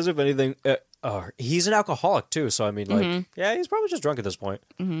 So he says, if anything, he's an alcoholic too. So I mean, like, Mm-hmm. yeah, he's probably just drunk at this point.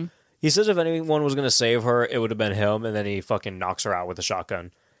 Mm-hmm. He says if anyone was going to save her, it would have been him. And then he fucking knocks her out with a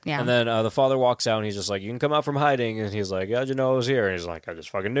shotgun. Yeah. And then the father walks out, and he's just like, you can come out from hiding. And he's like, how'd you know I was here? And he's like, I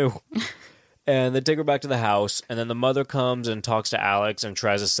just fucking knew. And they take her back to the house, and then the mother comes and talks to Alex and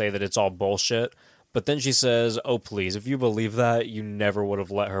tries to say that it's all bullshit. But then she says, oh, please, if you believe that, you never would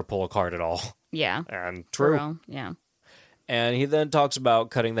have let her pull a card at all. Yeah. And For true. real. Yeah. And he then talks about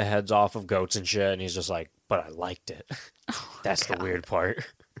cutting the heads off of goats and shit, and he's just like, but I liked it. That's the weird part.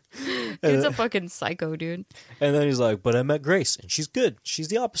 Dude's a fucking psycho, dude. And then he's like, but I met Grace, and she's good. She's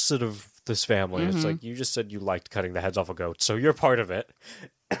the opposite of this family. Mm-hmm. It's like, you just said you liked cutting the heads off of goats, so you're part of it.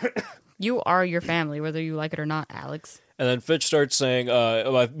 You are your family, whether you like it or not, Alex. And then Fitch starts saying,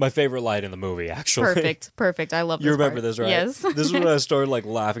 my favorite line in the movie, actually. Perfect. I love this You remember part. this, right? Yes. This is when I started like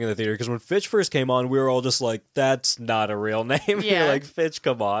laughing in the theater, because when Fitch first came on, we were all just like, that's not a real name. Yeah. You're like, Fitch,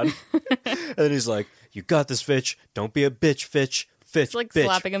 come on. And then he's like, you got this, Fitch. Don't be a bitch, Fitch. Fitch, It's like bitch,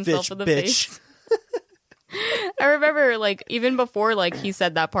 slapping himself Fitch, in the bitch. face. I remember, like, even before, like, he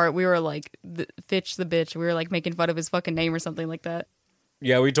said that part, we were like, Fitch the bitch. We were, like, making fun of his fucking name or something like that.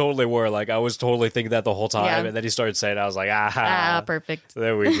 Yeah, we totally were. Like, I was totally thinking that the whole time. Yeah. And then he started saying it. I was like, Perfect.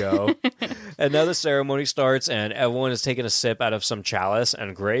 There we go. And now the ceremony starts, and everyone is taking a sip out of some chalice,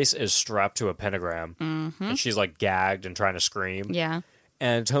 and Grace is strapped to a pentagram. Mm-hmm. And she's, like, gagged and trying to scream. Yeah.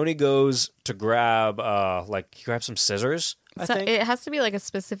 And Tony goes to grab, he grabs some scissors, I think. It has to be, like, a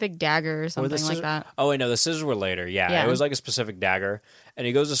specific dagger or Or something the like scissor- that. Oh, wait, no, the scissors were later. Yeah, Yeah. it was like a specific dagger. And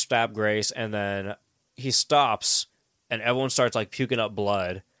he goes to stab Grace, and then he stops, and everyone starts, like, puking up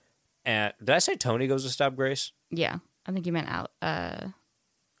blood. And did I say Tony goes to stab Grace? Yeah. I think you meant Or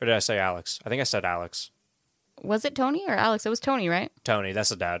did I say Alex? I think I said Alex. Was it Tony or Alex? It was Tony, right? Tony, that's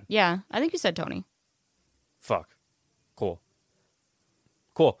the dad. Yeah. I think you said Tony. Fuck.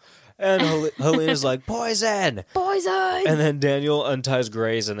 Cool. And Helena's like, poison! Poison! And then Daniel unties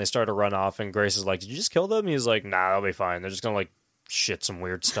Grace, and they start to run off, and Grace is like, did you just kill them? He's like, nah, they'll be fine. They're just gonna, like, shit some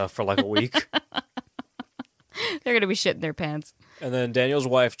weird stuff for, like, a week. They're going to be shitting their pants. And then Daniel's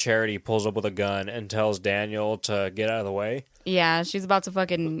wife, Charity, pulls up with a gun and tells Daniel to get out of the way. Yeah, she's about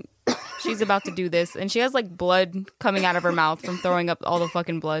to do this. And she has, like, blood coming out of her mouth from throwing up all the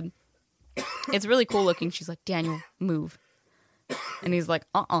fucking blood. It's really cool looking. She's like, Daniel, move. And he's like,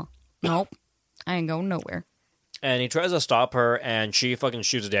 nope, I ain't going nowhere. And he tries to stop her, and she fucking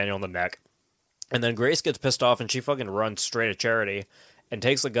shoots Daniel in the neck. And then Grace gets pissed off, and she fucking runs straight at Charity and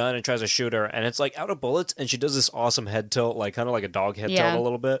takes the gun and tries to shoot her. And it's like out of bullets, and she does this awesome head tilt, like kind of like a dog head tilt a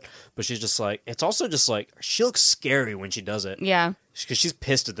little bit. But she's just like, it's also just like, she looks scary when she does it. Yeah. Because she's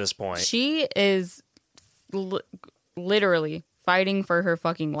pissed at this point. She is literally fighting for her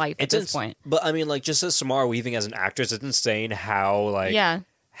fucking life at this point. But I mean, like, just as Samara Weaving as an actress, it's insane how, like,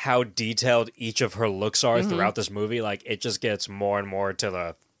 how detailed each of her looks are throughout this movie. Like, it just gets more and more to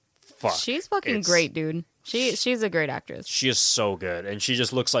the fuck. She's fucking great, dude. She's a great actress. She is so good, and she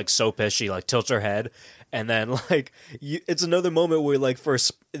just looks like so pissed. She like tilts her head, and then like it's another moment where like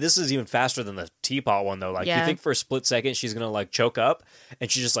this is even faster than the teapot one though. Like you think for a split second she's gonna like choke up,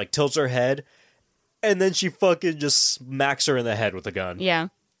 and she just like tilts her head, and then she fucking just smacks her in the head with the gun. Yeah.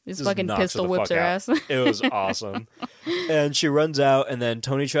 Just fucking pistol whips her ass. It was awesome. And she runs out, and then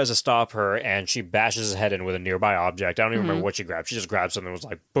Tony tries to stop her, and she bashes his head in with a nearby object. I don't even remember what she grabbed. She just grabbed something and was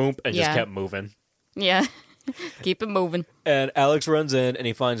like, boom, and just kept moving. Yeah. Keep it moving. And Alex runs in, and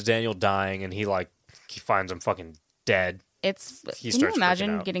he finds Daniel dying, and he finds him fucking dead. Can you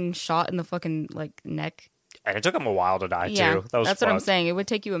imagine getting shot in the fucking, like, neck? And it took him a while to die, yeah, too. That's what I'm saying. It would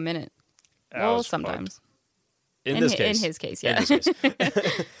take you a minute. Well, sometimes. In his case, yeah.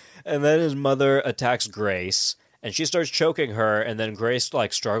 And then his mother attacks Grace, and she starts choking her, and then Grace,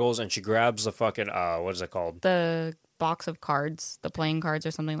 like, struggles, and she grabs the fucking, what is it called? The box of cards, the playing cards or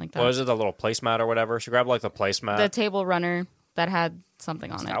something like that. What is it, the little placemat or whatever? She grabbed, like, the placemat. The table runner that had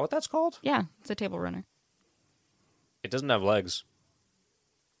something on it. Is that what that's called? Yeah, it's a table runner. It doesn't have legs.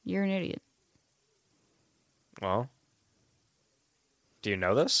 You're an idiot. Well, do you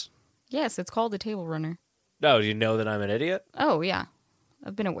know this? Yes, it's called a table runner. No, do you know that I'm an idiot? Oh, yeah.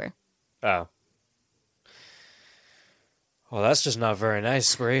 I've been aware. Oh. Well, that's just not very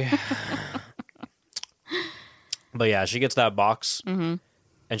nice, Bree. But yeah, she gets that box, and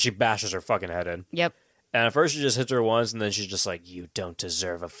she bashes her fucking head in. Yep. And at first she just hits her once, and then she's just like, you don't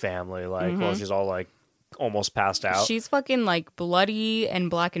deserve a family. Like, well, she's all like, almost passed out. She's fucking like bloody and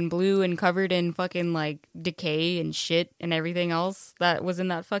black and blue and covered in fucking like decay and shit and everything else that was in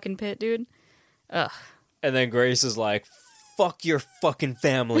that fucking pit, dude. Ugh. And then Grace is like, fuck your fucking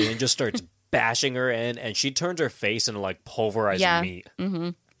family, and just starts bashing her in, and she turns her face into like pulverized meat.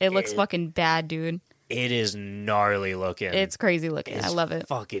 It looks fucking bad, dude. It is gnarly looking. It's crazy looking. I love it.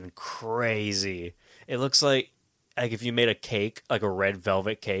 Fucking crazy. It looks like if you made a cake, like a red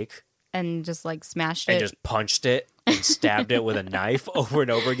velvet cake, and just like smashed it. And just punched it and stabbed it with a knife over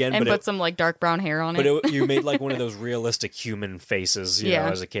and over again. And put some like dark brown hair on it. But you made like one of those realistic human faces, you know,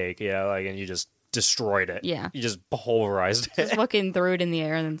 as a cake. Yeah, like, and you just destroyed it. Yeah. You just pulverized it. Just fucking threw it in the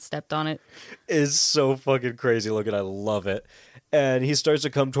air and then stepped on it. It's so fucking crazy looking. I love it. And he starts to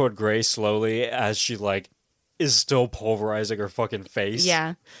come toward Grace slowly as she like is still pulverizing her fucking face.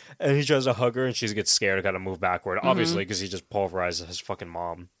 Yeah. And he tries to hug her, and she gets scared to kind of move backward, obviously, because he just pulverized his fucking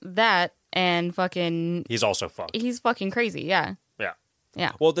mom. That and fucking... He's also fucked. He's fucking crazy, yeah. Yeah.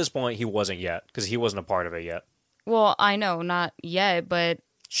 Yeah. Well, at this point, he wasn't yet, because he wasn't a part of it yet. Well, I know, not yet, but...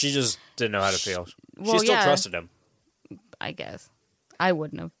 She just didn't know how to feel. Well, she still trusted him. I guess. I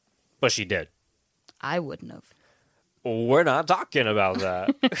wouldn't have. But she did. I wouldn't have. We're not talking about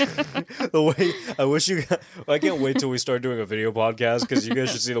that. The way I wish you guys, I can't wait till we start doing a video podcast, because you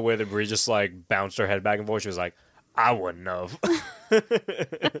guys should see the way that Brie just like bounced her head back and forth. She was like, I wouldn't have.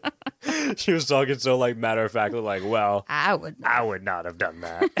 She was talking so like matter of factly, like, well, I would not have done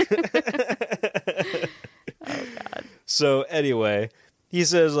that. Oh God. So anyway, he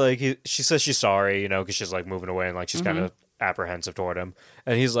says like she says she's sorry, you know, because she's like moving away and like she's kind of apprehensive toward him,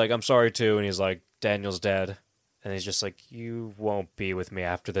 and he's like, I'm sorry too, and he's like, Daniel's dead. And he's just like, you won't be with me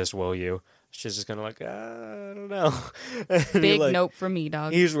after this, will you? She's just kind of like, I don't know. Big nope from me,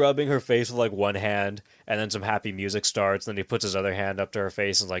 dog. He's rubbing her face with like one hand, and then some happy music starts. Then he puts his other hand up to her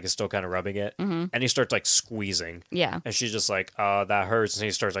face and like is still kind of rubbing it. And he starts like squeezing. Yeah. And she's just like, that hurts. And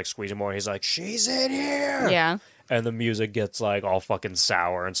he starts like squeezing more. And he's like, she's in here. Yeah. And the music gets like all fucking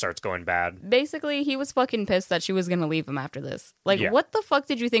sour and starts going bad. Basically, he was fucking pissed that she was going to leave him after this. Like, what the fuck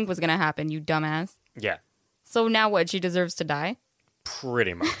did you think was going to happen, you dumbass? Yeah. So now what? She deserves to die?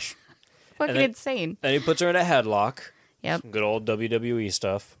 Pretty much. Fucking insane. And he puts her in a headlock. Yep. Some good old WWE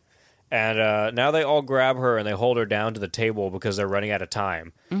stuff. And now they all grab her and they hold her down to the table because they're running out of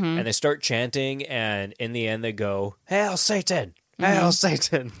time. And they start chanting, and in the end they go, Hail Satan! Hail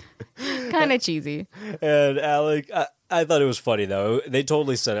Satan! Kind of cheesy. And Alec, I thought it was funny though. They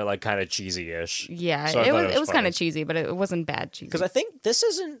totally said it like kind of cheesy-ish. Yeah, So it was kind of cheesy, but it wasn't bad cheesy. Because I think this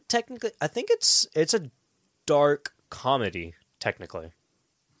isn't technically, I think it's a dark comedy, technically.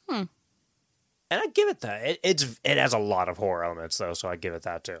 And I give it that. It has a lot of horror elements, though, so I give it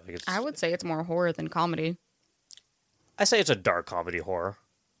that, too. Like, I would say it's more horror than comedy. I say it's a dark comedy horror.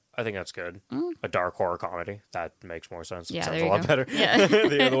 I think that's good. A dark horror comedy. That makes more sense. Yeah, Sounds there a you lot go. better. Yeah.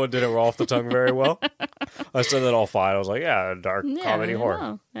 The other one didn't roll off the tongue very well. I said that all fine. I was like, yeah, dark Yeah, comedy there you horror.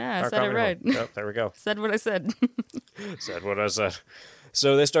 go. Yeah, I Dark said it comedy right. horror. Yep, there we go. Said what I said. Said what I said.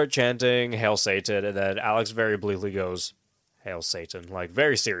 So they start chanting Hail Satan, and then Alex very bleakly goes, Hail Satan, like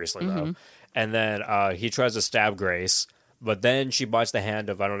very seriously, though. And then he tries to stab Grace, but then she bites the hand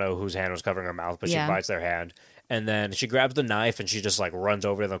of, I don't know whose hand was covering her mouth, but Yeah. she bites their hand. And then she grabs the knife and she just like runs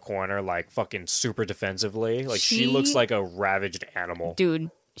over to the corner, like fucking super defensively. Like she looks like a ravaged animal.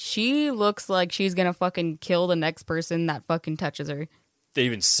 Dude, she looks like she's gonna fucking kill the next person that fucking touches her. That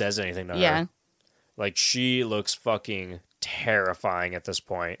even says anything to Yeah. her. Like she looks fucking terrifying at this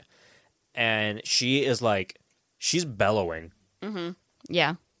point. And she is like, she's bellowing.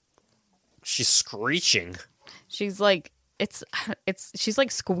 Yeah. She's screeching. She's like she's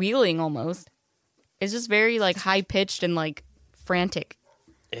like squealing almost. It's just very like high pitched and like frantic.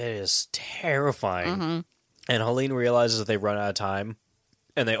 It is terrifying. And Helene realizes that they've run out of time.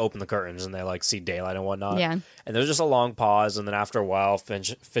 And they open the curtains and they like see daylight and whatnot. Yeah. And there's just a long pause. And then after a while,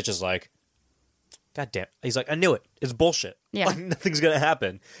 Fitch is like, God damn. He's like, I knew it. It's bullshit. Yeah. Like nothing's going to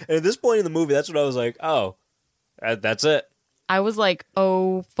happen. And at this point in the movie, that's when I was like, oh, that's it. I was like,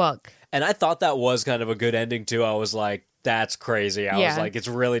 oh fuck. And I thought that was kind of a good ending too. I was like, that's crazy. I was Yeah. like, it's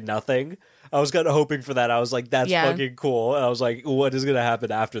really nothing. I was kind of hoping for that. I was like, that's Yeah. fucking cool. And I was like, what is going to happen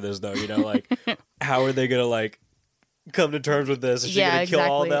after this though? You know, like, how are they going to like come to terms with this? Is she going to kill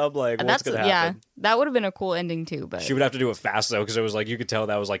all of them? Like, And what's going to happen? Yeah, that would have been a cool ending too, but She would have to do it fast though, because it was like, you could tell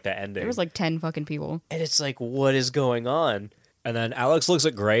that was like the ending. there was like 10 fucking people. And it's like, what is going on? And then Alex looks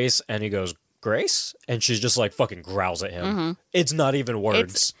at Grace and he goes, Grace? And she's just like fucking growls at him. It's not even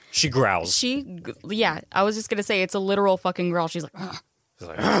words. She growls. Yeah, I was just gonna say it's a literal fucking growl. She's like, ugh. She's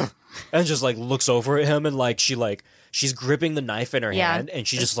like, "Ugh," and just like looks over at him and like she's gripping the knife in her Yeah. hand and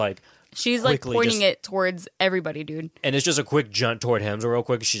she just like She's like quickly pointing just- it towards everybody, dude. and it's just a quick jaunt toward him so real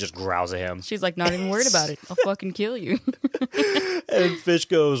quick she just growls at him. She's like, not even worried about it. I'll fucking kill you. And Fish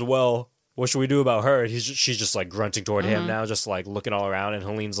goes, well, what should we do about her? And she's just like grunting toward Mm-hmm. him now, just like looking all around. And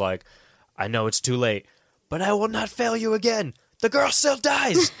Helene's like, I know it's too late, but I will not fail you again. The girl still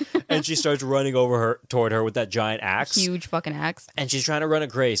dies. And she starts running toward her with that giant axe. Huge fucking axe. And she's trying to run at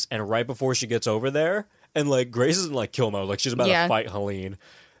Grace. And right before she gets over there, and like Grace is in like kill mode, like she's about Yeah. to fight Helene.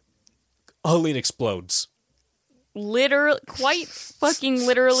 Helene explodes. Quite fucking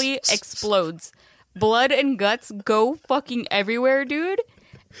literally explodes. Blood and guts go fucking everywhere, dude.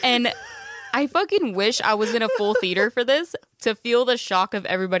 And I fucking wish I was in a full theater for this to feel the shock of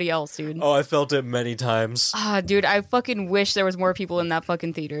everybody else, dude. Oh, I felt it many times. Dude, I fucking wish there was more people in that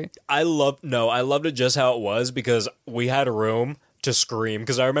fucking theater. I loved it just how it was because we had a room to scream.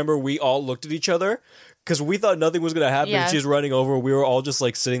 Because I remember we all looked at each other because we thought nothing was going to happen. Yeah. She's running over. We were all just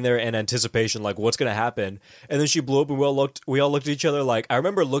like sitting there in anticipation, like what's going to happen. And then she blew up and we all looked at each other. Like I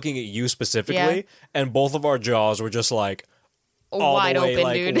remember looking at you specifically Yeah. and both of our jaws were just like all Wide the way, open,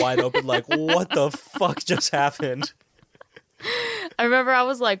 like dude. wide open. Like what the fuck just happened? I remember I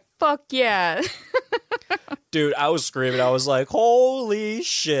was like, fuck yeah. Dude, I was screaming. I was like, holy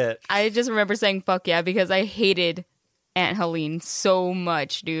shit. I just remember saying fuck yeah because I hated Aunt Helene so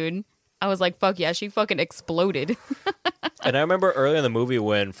much, dude. I was like, fuck yeah, she fucking exploded. And I remember earlier in the movie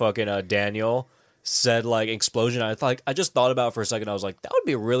when fucking Daniel said like explosion. I just thought about it for a second. I was like, that would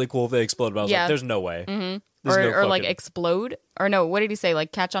be really cool if they exploded. But I was Yeah. like, there's no way. Or like explode. Or no, what did he say?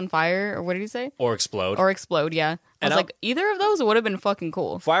 Like catch on fire? Or what did he say? or explode. Or explode, yeah. I And was like, either of those would have been fucking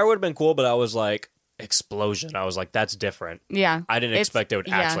cool. Fire would have been cool, but I was like, explosion. I was like, that's different. Yeah. I didn't It's- expect it would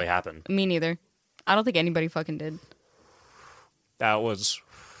yeah. actually happen. Me neither. I don't think anybody fucking did. That was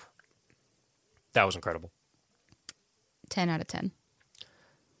incredible. 10 out of 10.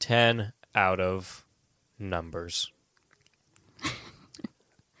 10 out of numbers.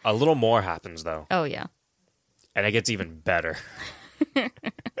 A little more happens though, Oh, yeah. and it gets even better.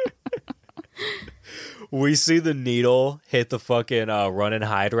 We see the needle hit the fucking run and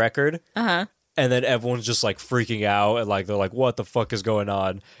hide record. Uh-huh. And then everyone's just like freaking out and like they're like, what the fuck is going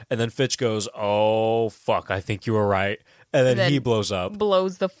on? And then Fitch goes, oh fuck, I think you were right. And then Then- he blows up.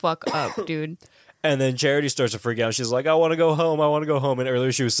 Blows the fuck up, dude. And then Charity starts to freak out. She's like, I want to go home. I want to go home. And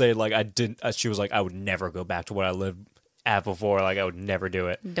earlier she was saying like she was like, I would never go back to what I lived at before. Like I would never do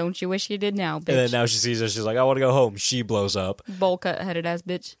it. Don't you wish you did now, bitch? And then now she sees her. She's like, I want to go home. She blows up. Bowl cut headed ass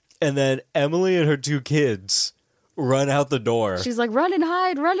bitch. And then Emily and her two kids run out the door. She's like, run and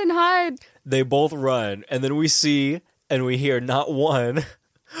hide, run and hide. They both run. And then we see and we hear not one,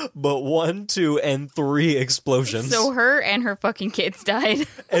 but 1, 2, and 3 explosions. So her and her fucking kids died.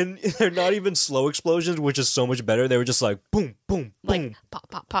 And they're not even slow explosions, which is so much better. They were just like boom, boom, boom. Like pop,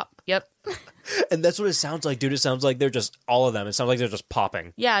 pop, pop. Yep. And that's what it sounds like, dude. It sounds like they're just, all of them. It sounds like they're just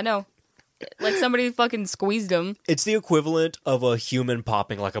popping. Yeah, no. Like somebody fucking squeezed them. It's the equivalent of a human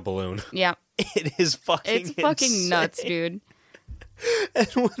popping like a balloon. Yeah. It is fucking It's fucking insane. nuts, dude. And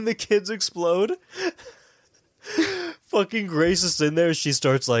when the kids explode, fucking Grace is in there. She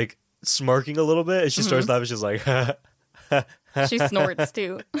starts like smirking a little bit, and she starts laughing. She's like, She snorts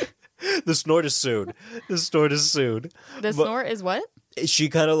too. the snort is sued. The snort is sued. The snort is what? She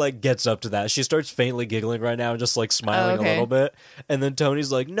kind of like gets up to that. She starts faintly giggling right now and just like smiling okay. a little bit. And then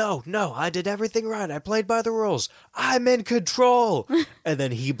Tony's like, no, I did everything right. I played by the rules. I'm in control. And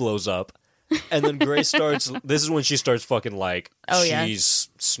then he blows up. And then Grace starts, this is when she starts fucking like, she's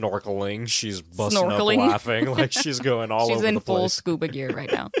snorkeling. She's busting Snorkeling. up laughing. Like she's going all She's over in the full place. scuba gear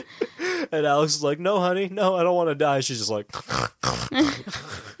right now. And Alex is like, no, honey, no, I don't want to die. She's just like,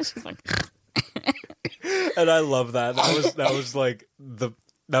 She's like, and I love that. That was like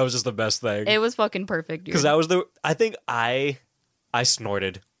that was just the best thing. it was fucking perfect, dude. Because that was I think I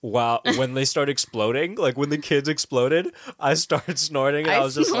snorted when they start exploding. Like when the kids exploded, I started snorting. And I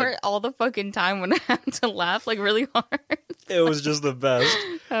was just snort like, all the fucking time when I have to laugh like really hard. it was just the best.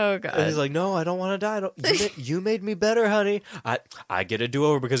 Oh And god. he's like, no, I don't want to die. You made me better, honey. I get a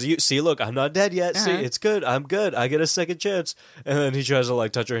do-over because you see, look, I'm not dead yet. See, it's good. I'm good. I get a second chance. And then he tries to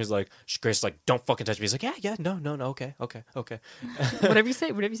like touch her. He's like, Grace's like, don't fucking touch me. He's like, yeah, no, okay. Whatever you say,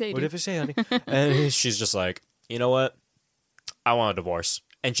 dude. Whatever you say, honey. And she's just like, you know what? I want a divorce.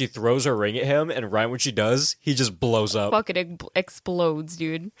 And she throws her ring at him, and right when she does, he just blows up. Fucking explodes,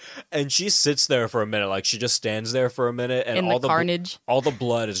 dude. And she sits there for a minute, like she just stands there for a minute, and In all the carnage. all the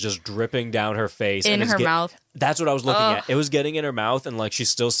blood is just dripping down her face, In and it's her mouth. That's what I was looking Ugh. at. It was getting in her mouth, and like she's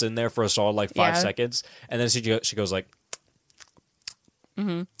still sitting there for a solid like 5 Yeah. seconds, and then she goes like,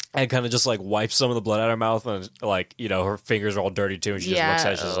 and kind of just like wipes some of the blood out of her mouth, and like her fingers are all dirty too, and she just looks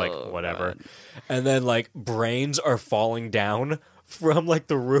at it, she's like whatever, and then like brains are falling down from like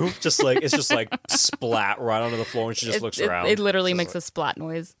the roof, just like it's just like splat right onto the floor, and she just looks around. It literally She's makes like- a splat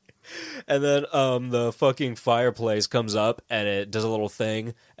noise. And then the fucking fireplace comes up and it does a little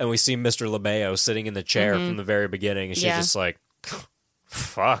thing, and we see Mr. LeBeo sitting in the chair from the very beginning, and she's Yeah. just like,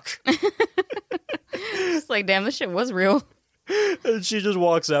 fuck. It's like, damn, this shit was real. And she just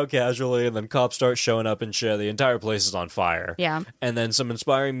walks out casually, and then cops start showing up and shit. The entire place is on fire. Yeah. And then some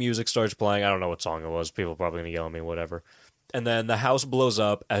inspiring music starts playing. I don't know what song it was. People are probably going to yell at me, whatever. And then the house blows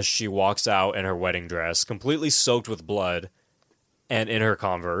up as she walks out in her wedding dress, completely soaked with blood, and in her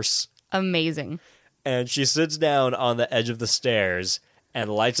Converse. Amazing. And she sits down on the edge of the stairs and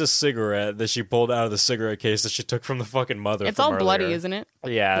lights a cigarette that she pulled out of the cigarette case that she took from the fucking mother. It's from all bloody, earlier. isn't it?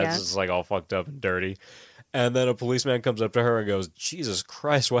 Yeah, Yeah. it's just like all fucked up and dirty. And then a policeman comes up to her and goes, Jesus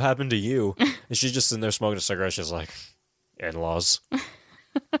Christ, what happened to you? And she's just sitting there smoking a cigarette. She's like, in-laws.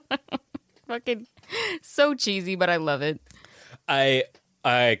 Fucking so cheesy, but I love it. I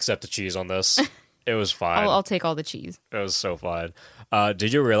accept the cheese on this. It was fine. I'll take all the cheese. It was so fun.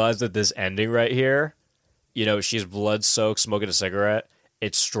 Did you realize that this ending right here, she's blood-soaked, smoking a cigarette,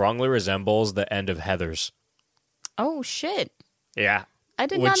 it strongly resembles the end of Heathers. Oh shit! Yeah. I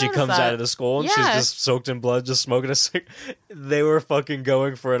did When not she notice comes that. out of the school and she's Yeah. just soaked in blood, just smoking a cigarette. They were fucking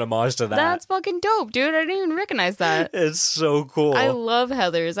going for an homage to that. That's fucking dope, dude. I didn't even recognize that. It's so cool. I love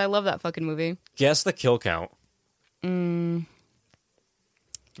Heathers. I love that fucking movie. Guess the kill count. Give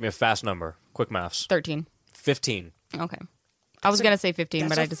me a fast number. Quick maths. 13. 15. Okay. I was gonna say 15,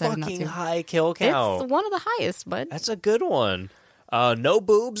 but I decided not That's a to. fucking high kill count. It's one of the highest, bud. That's a good one. No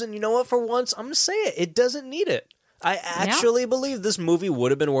boobs, and you know what? For once, I'm going to say it. It doesn't need it. I actually believe this movie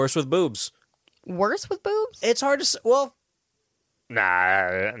would have been worse with boobs. Worse with boobs? It's hard to say. Well, nah.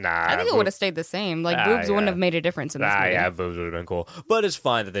 I think it would have stayed the same. Like, boobs wouldn't have made a difference in this movie. Yeah, boobs would have been cool. But it's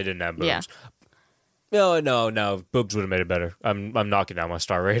fine that they didn't have boobs. Yeah. No. Boobs would have made it better. I'm knocking down my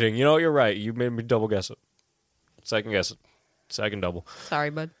star rating. You know, you're right. You made me double guess it. Second guess it. Second double. Sorry,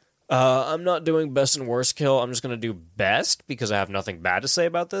 bud. I'm not doing best and worst kill. I'm just going to do best because I have nothing bad to say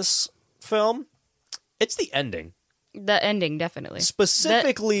about this film. It's the ending. The ending, definitely.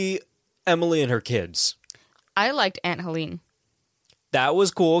 Specifically, Emily and her kids. I liked Aunt Helene. That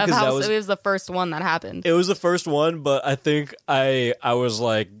was cool Of because how that was it was the first one that happened. it was the first one, but I think I was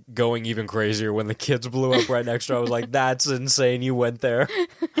like going even crazier when the kids blew up right next to her. I was like, that's insane you went there.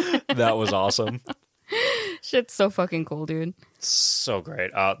 That was awesome. Shit's so fucking cool, dude. So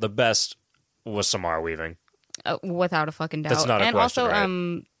great. The best was Samara Weaving. Without a fucking doubt. That's not a and question, also,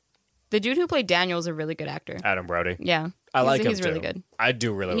 right? The dude who played Daniel's a really good actor. Adam Brody. Yeah. I like him He's too. really good. I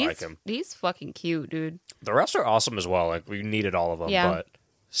do really like him. He's fucking cute, dude. The rest are awesome as well. Like, we needed all of them, Yeah. but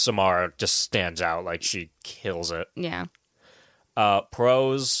Samara just stands out. Like, she kills it. Yeah.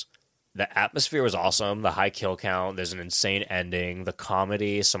 Pros, the atmosphere was awesome. The high kill count. There's an insane ending. The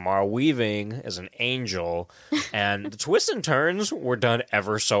comedy. Samara Weaving is an angel. And the twists and turns were done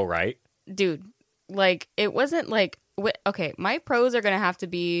ever so right. Dude, like, it wasn't like... Okay, my pros are going to have to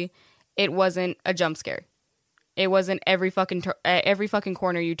be... It wasn't a jump scare. It wasn't every fucking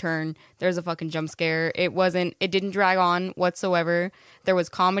corner you turn, there's a fucking jump scare. It didn't drag on whatsoever. There was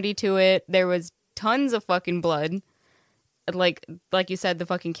comedy to it. There was tons of fucking blood. Like you said, the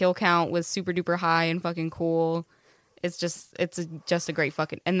fucking kill count was super duper high and fucking cool. It's just a great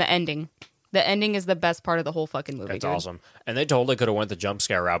fucking... And the ending. The ending is the best part of the whole fucking movie. It's awesome. And they totally could have went the jump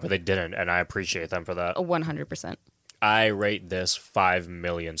scare route, but they didn't, and I appreciate them for that. 100%. I rate this 5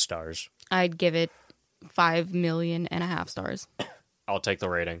 million stars. I'd give it 5.5 million stars. I'll take the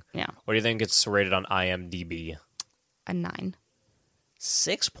rating. Yeah. What do you think it's rated on IMDb? A 9.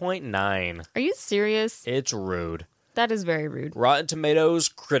 6.9. Are you serious? It's rude. That is very rude. Rotten Tomatoes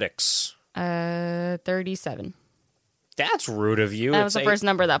critics. 37. That's rude of you. That was the first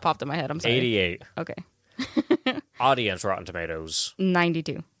number that popped in my head. I'm sorry. 88. Okay. Audience Rotten Tomatoes.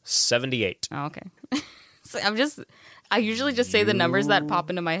 92. 78. Oh, okay. So I usually just say the numbers that pop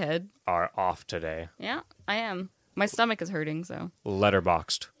into my head. Are off today. Yeah, I am. My stomach is hurting, so.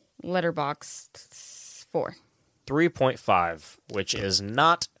 Letterboxed. Letterboxd 4. 3.5, which is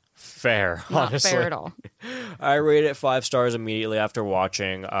not fair, Not honestly. fair at all. I rated it 5 stars immediately after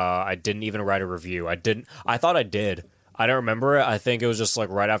watching. I didn't even write a review. I thought I did. I don't remember it. I think it was just like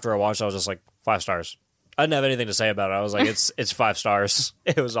right after I watched, I was just like 5 stars. I didn't have anything to say about it. I was like, it's 5 stars.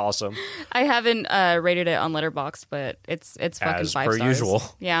 It was awesome. I haven't rated it on Letterboxd, but it's fucking As 5 per stars. usual.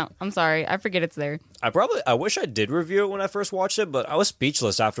 Yeah, I'm sorry. I forget it's there. I wish I did review it when I first watched it, but I was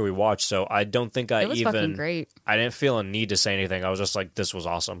speechless after we watched, so I don't think It was fucking great. I didn't feel a need to say anything. I was just like, this was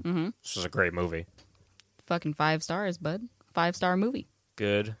awesome. Mm-hmm. This was a great movie. Fucking 5 stars, bud. 5-star movie.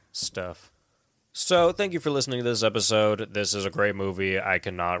 Good stuff. So, thank you for listening to this episode. This is a great movie. I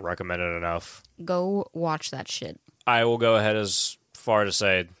cannot recommend it enough. Go watch that shit. I will go ahead as far to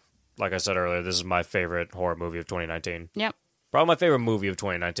say, like I said earlier, this is my favorite horror movie of 2019. Yep. Probably my favorite movie of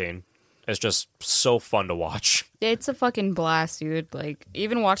 2019. It's just so fun to watch. It's a fucking blast, dude. Like,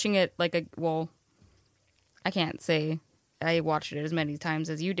 even watching it, I can't say I watched it as many times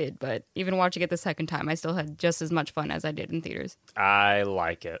as you did, but even watching it the second time, I still had just as much fun as I did in theaters. I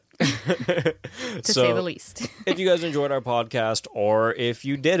like it. To say the least. If you guys enjoyed our podcast, or if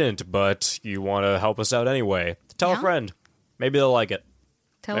you didn't, but you want to help us out anyway, tell a friend. Maybe they'll like it.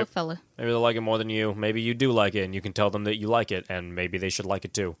 Tell a fella. Maybe they'll like it more than you. Maybe you do like it, and you can tell them that you like it, and maybe they should like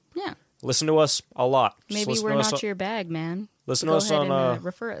it too. Yeah. Listen to us a lot. Maybe we're not your bag, man. Listen Go to us ahead on and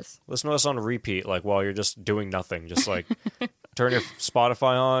refer us. Listen to us on repeat, like while you're just doing nothing. Just like turn your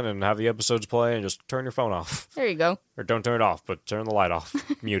Spotify on and have the episodes play, and just turn your phone off. There you go. Or don't turn it off, but turn the light off.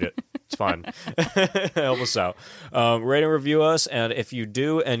 Mute it. It's fine. Help us out. Rate and review us, and if you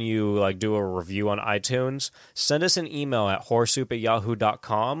do and you do a review on iTunes, send us an email at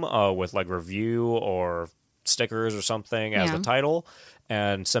horrorsoup@yahoo.com with review or stickers or something as the title,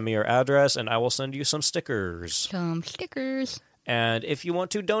 and send me your address, and I will send you some stickers. Some stickers. And if you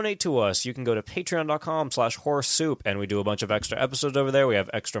want to donate to us, you can go to patreon.com/horrorsoup, and we do a bunch of extra episodes over there. We have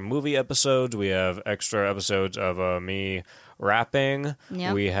extra movie episodes. We have extra episodes of me rapping.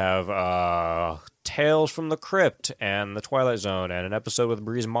 Yep. We have Tales from the Crypt and The Twilight Zone, and an episode with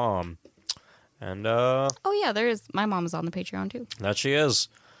Bree's mom. And oh yeah, there is. My mom is on the Patreon too. that she is.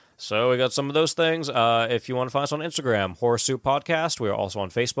 So we got some of those things. If you want to find us on Instagram, Horror Soup Podcast. We are also on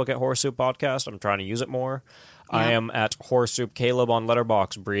Facebook at Horror Soup Podcast. I'm trying to use it more. Yeah. I am at Horror Soup Caleb on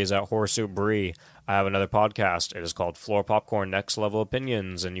Letterboxd. Bree is at Horror Soup Bree. I have another podcast. It is called Floor Popcorn Next Level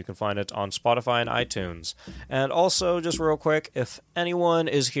Opinions, and you can find it on Spotify and iTunes. And also, just real quick, if anyone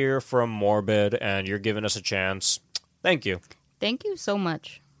is here from Morbid and you're giving us a chance, thank you. Thank you so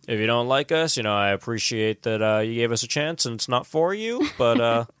much. If you don't like us, I appreciate that you gave us a chance and it's not for you.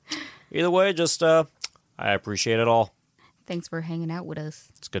 But either way, just I appreciate it all. Thanks for hanging out with us.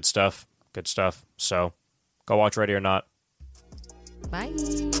 It's good stuff. Good stuff. So go watch Ready or Not. Bye.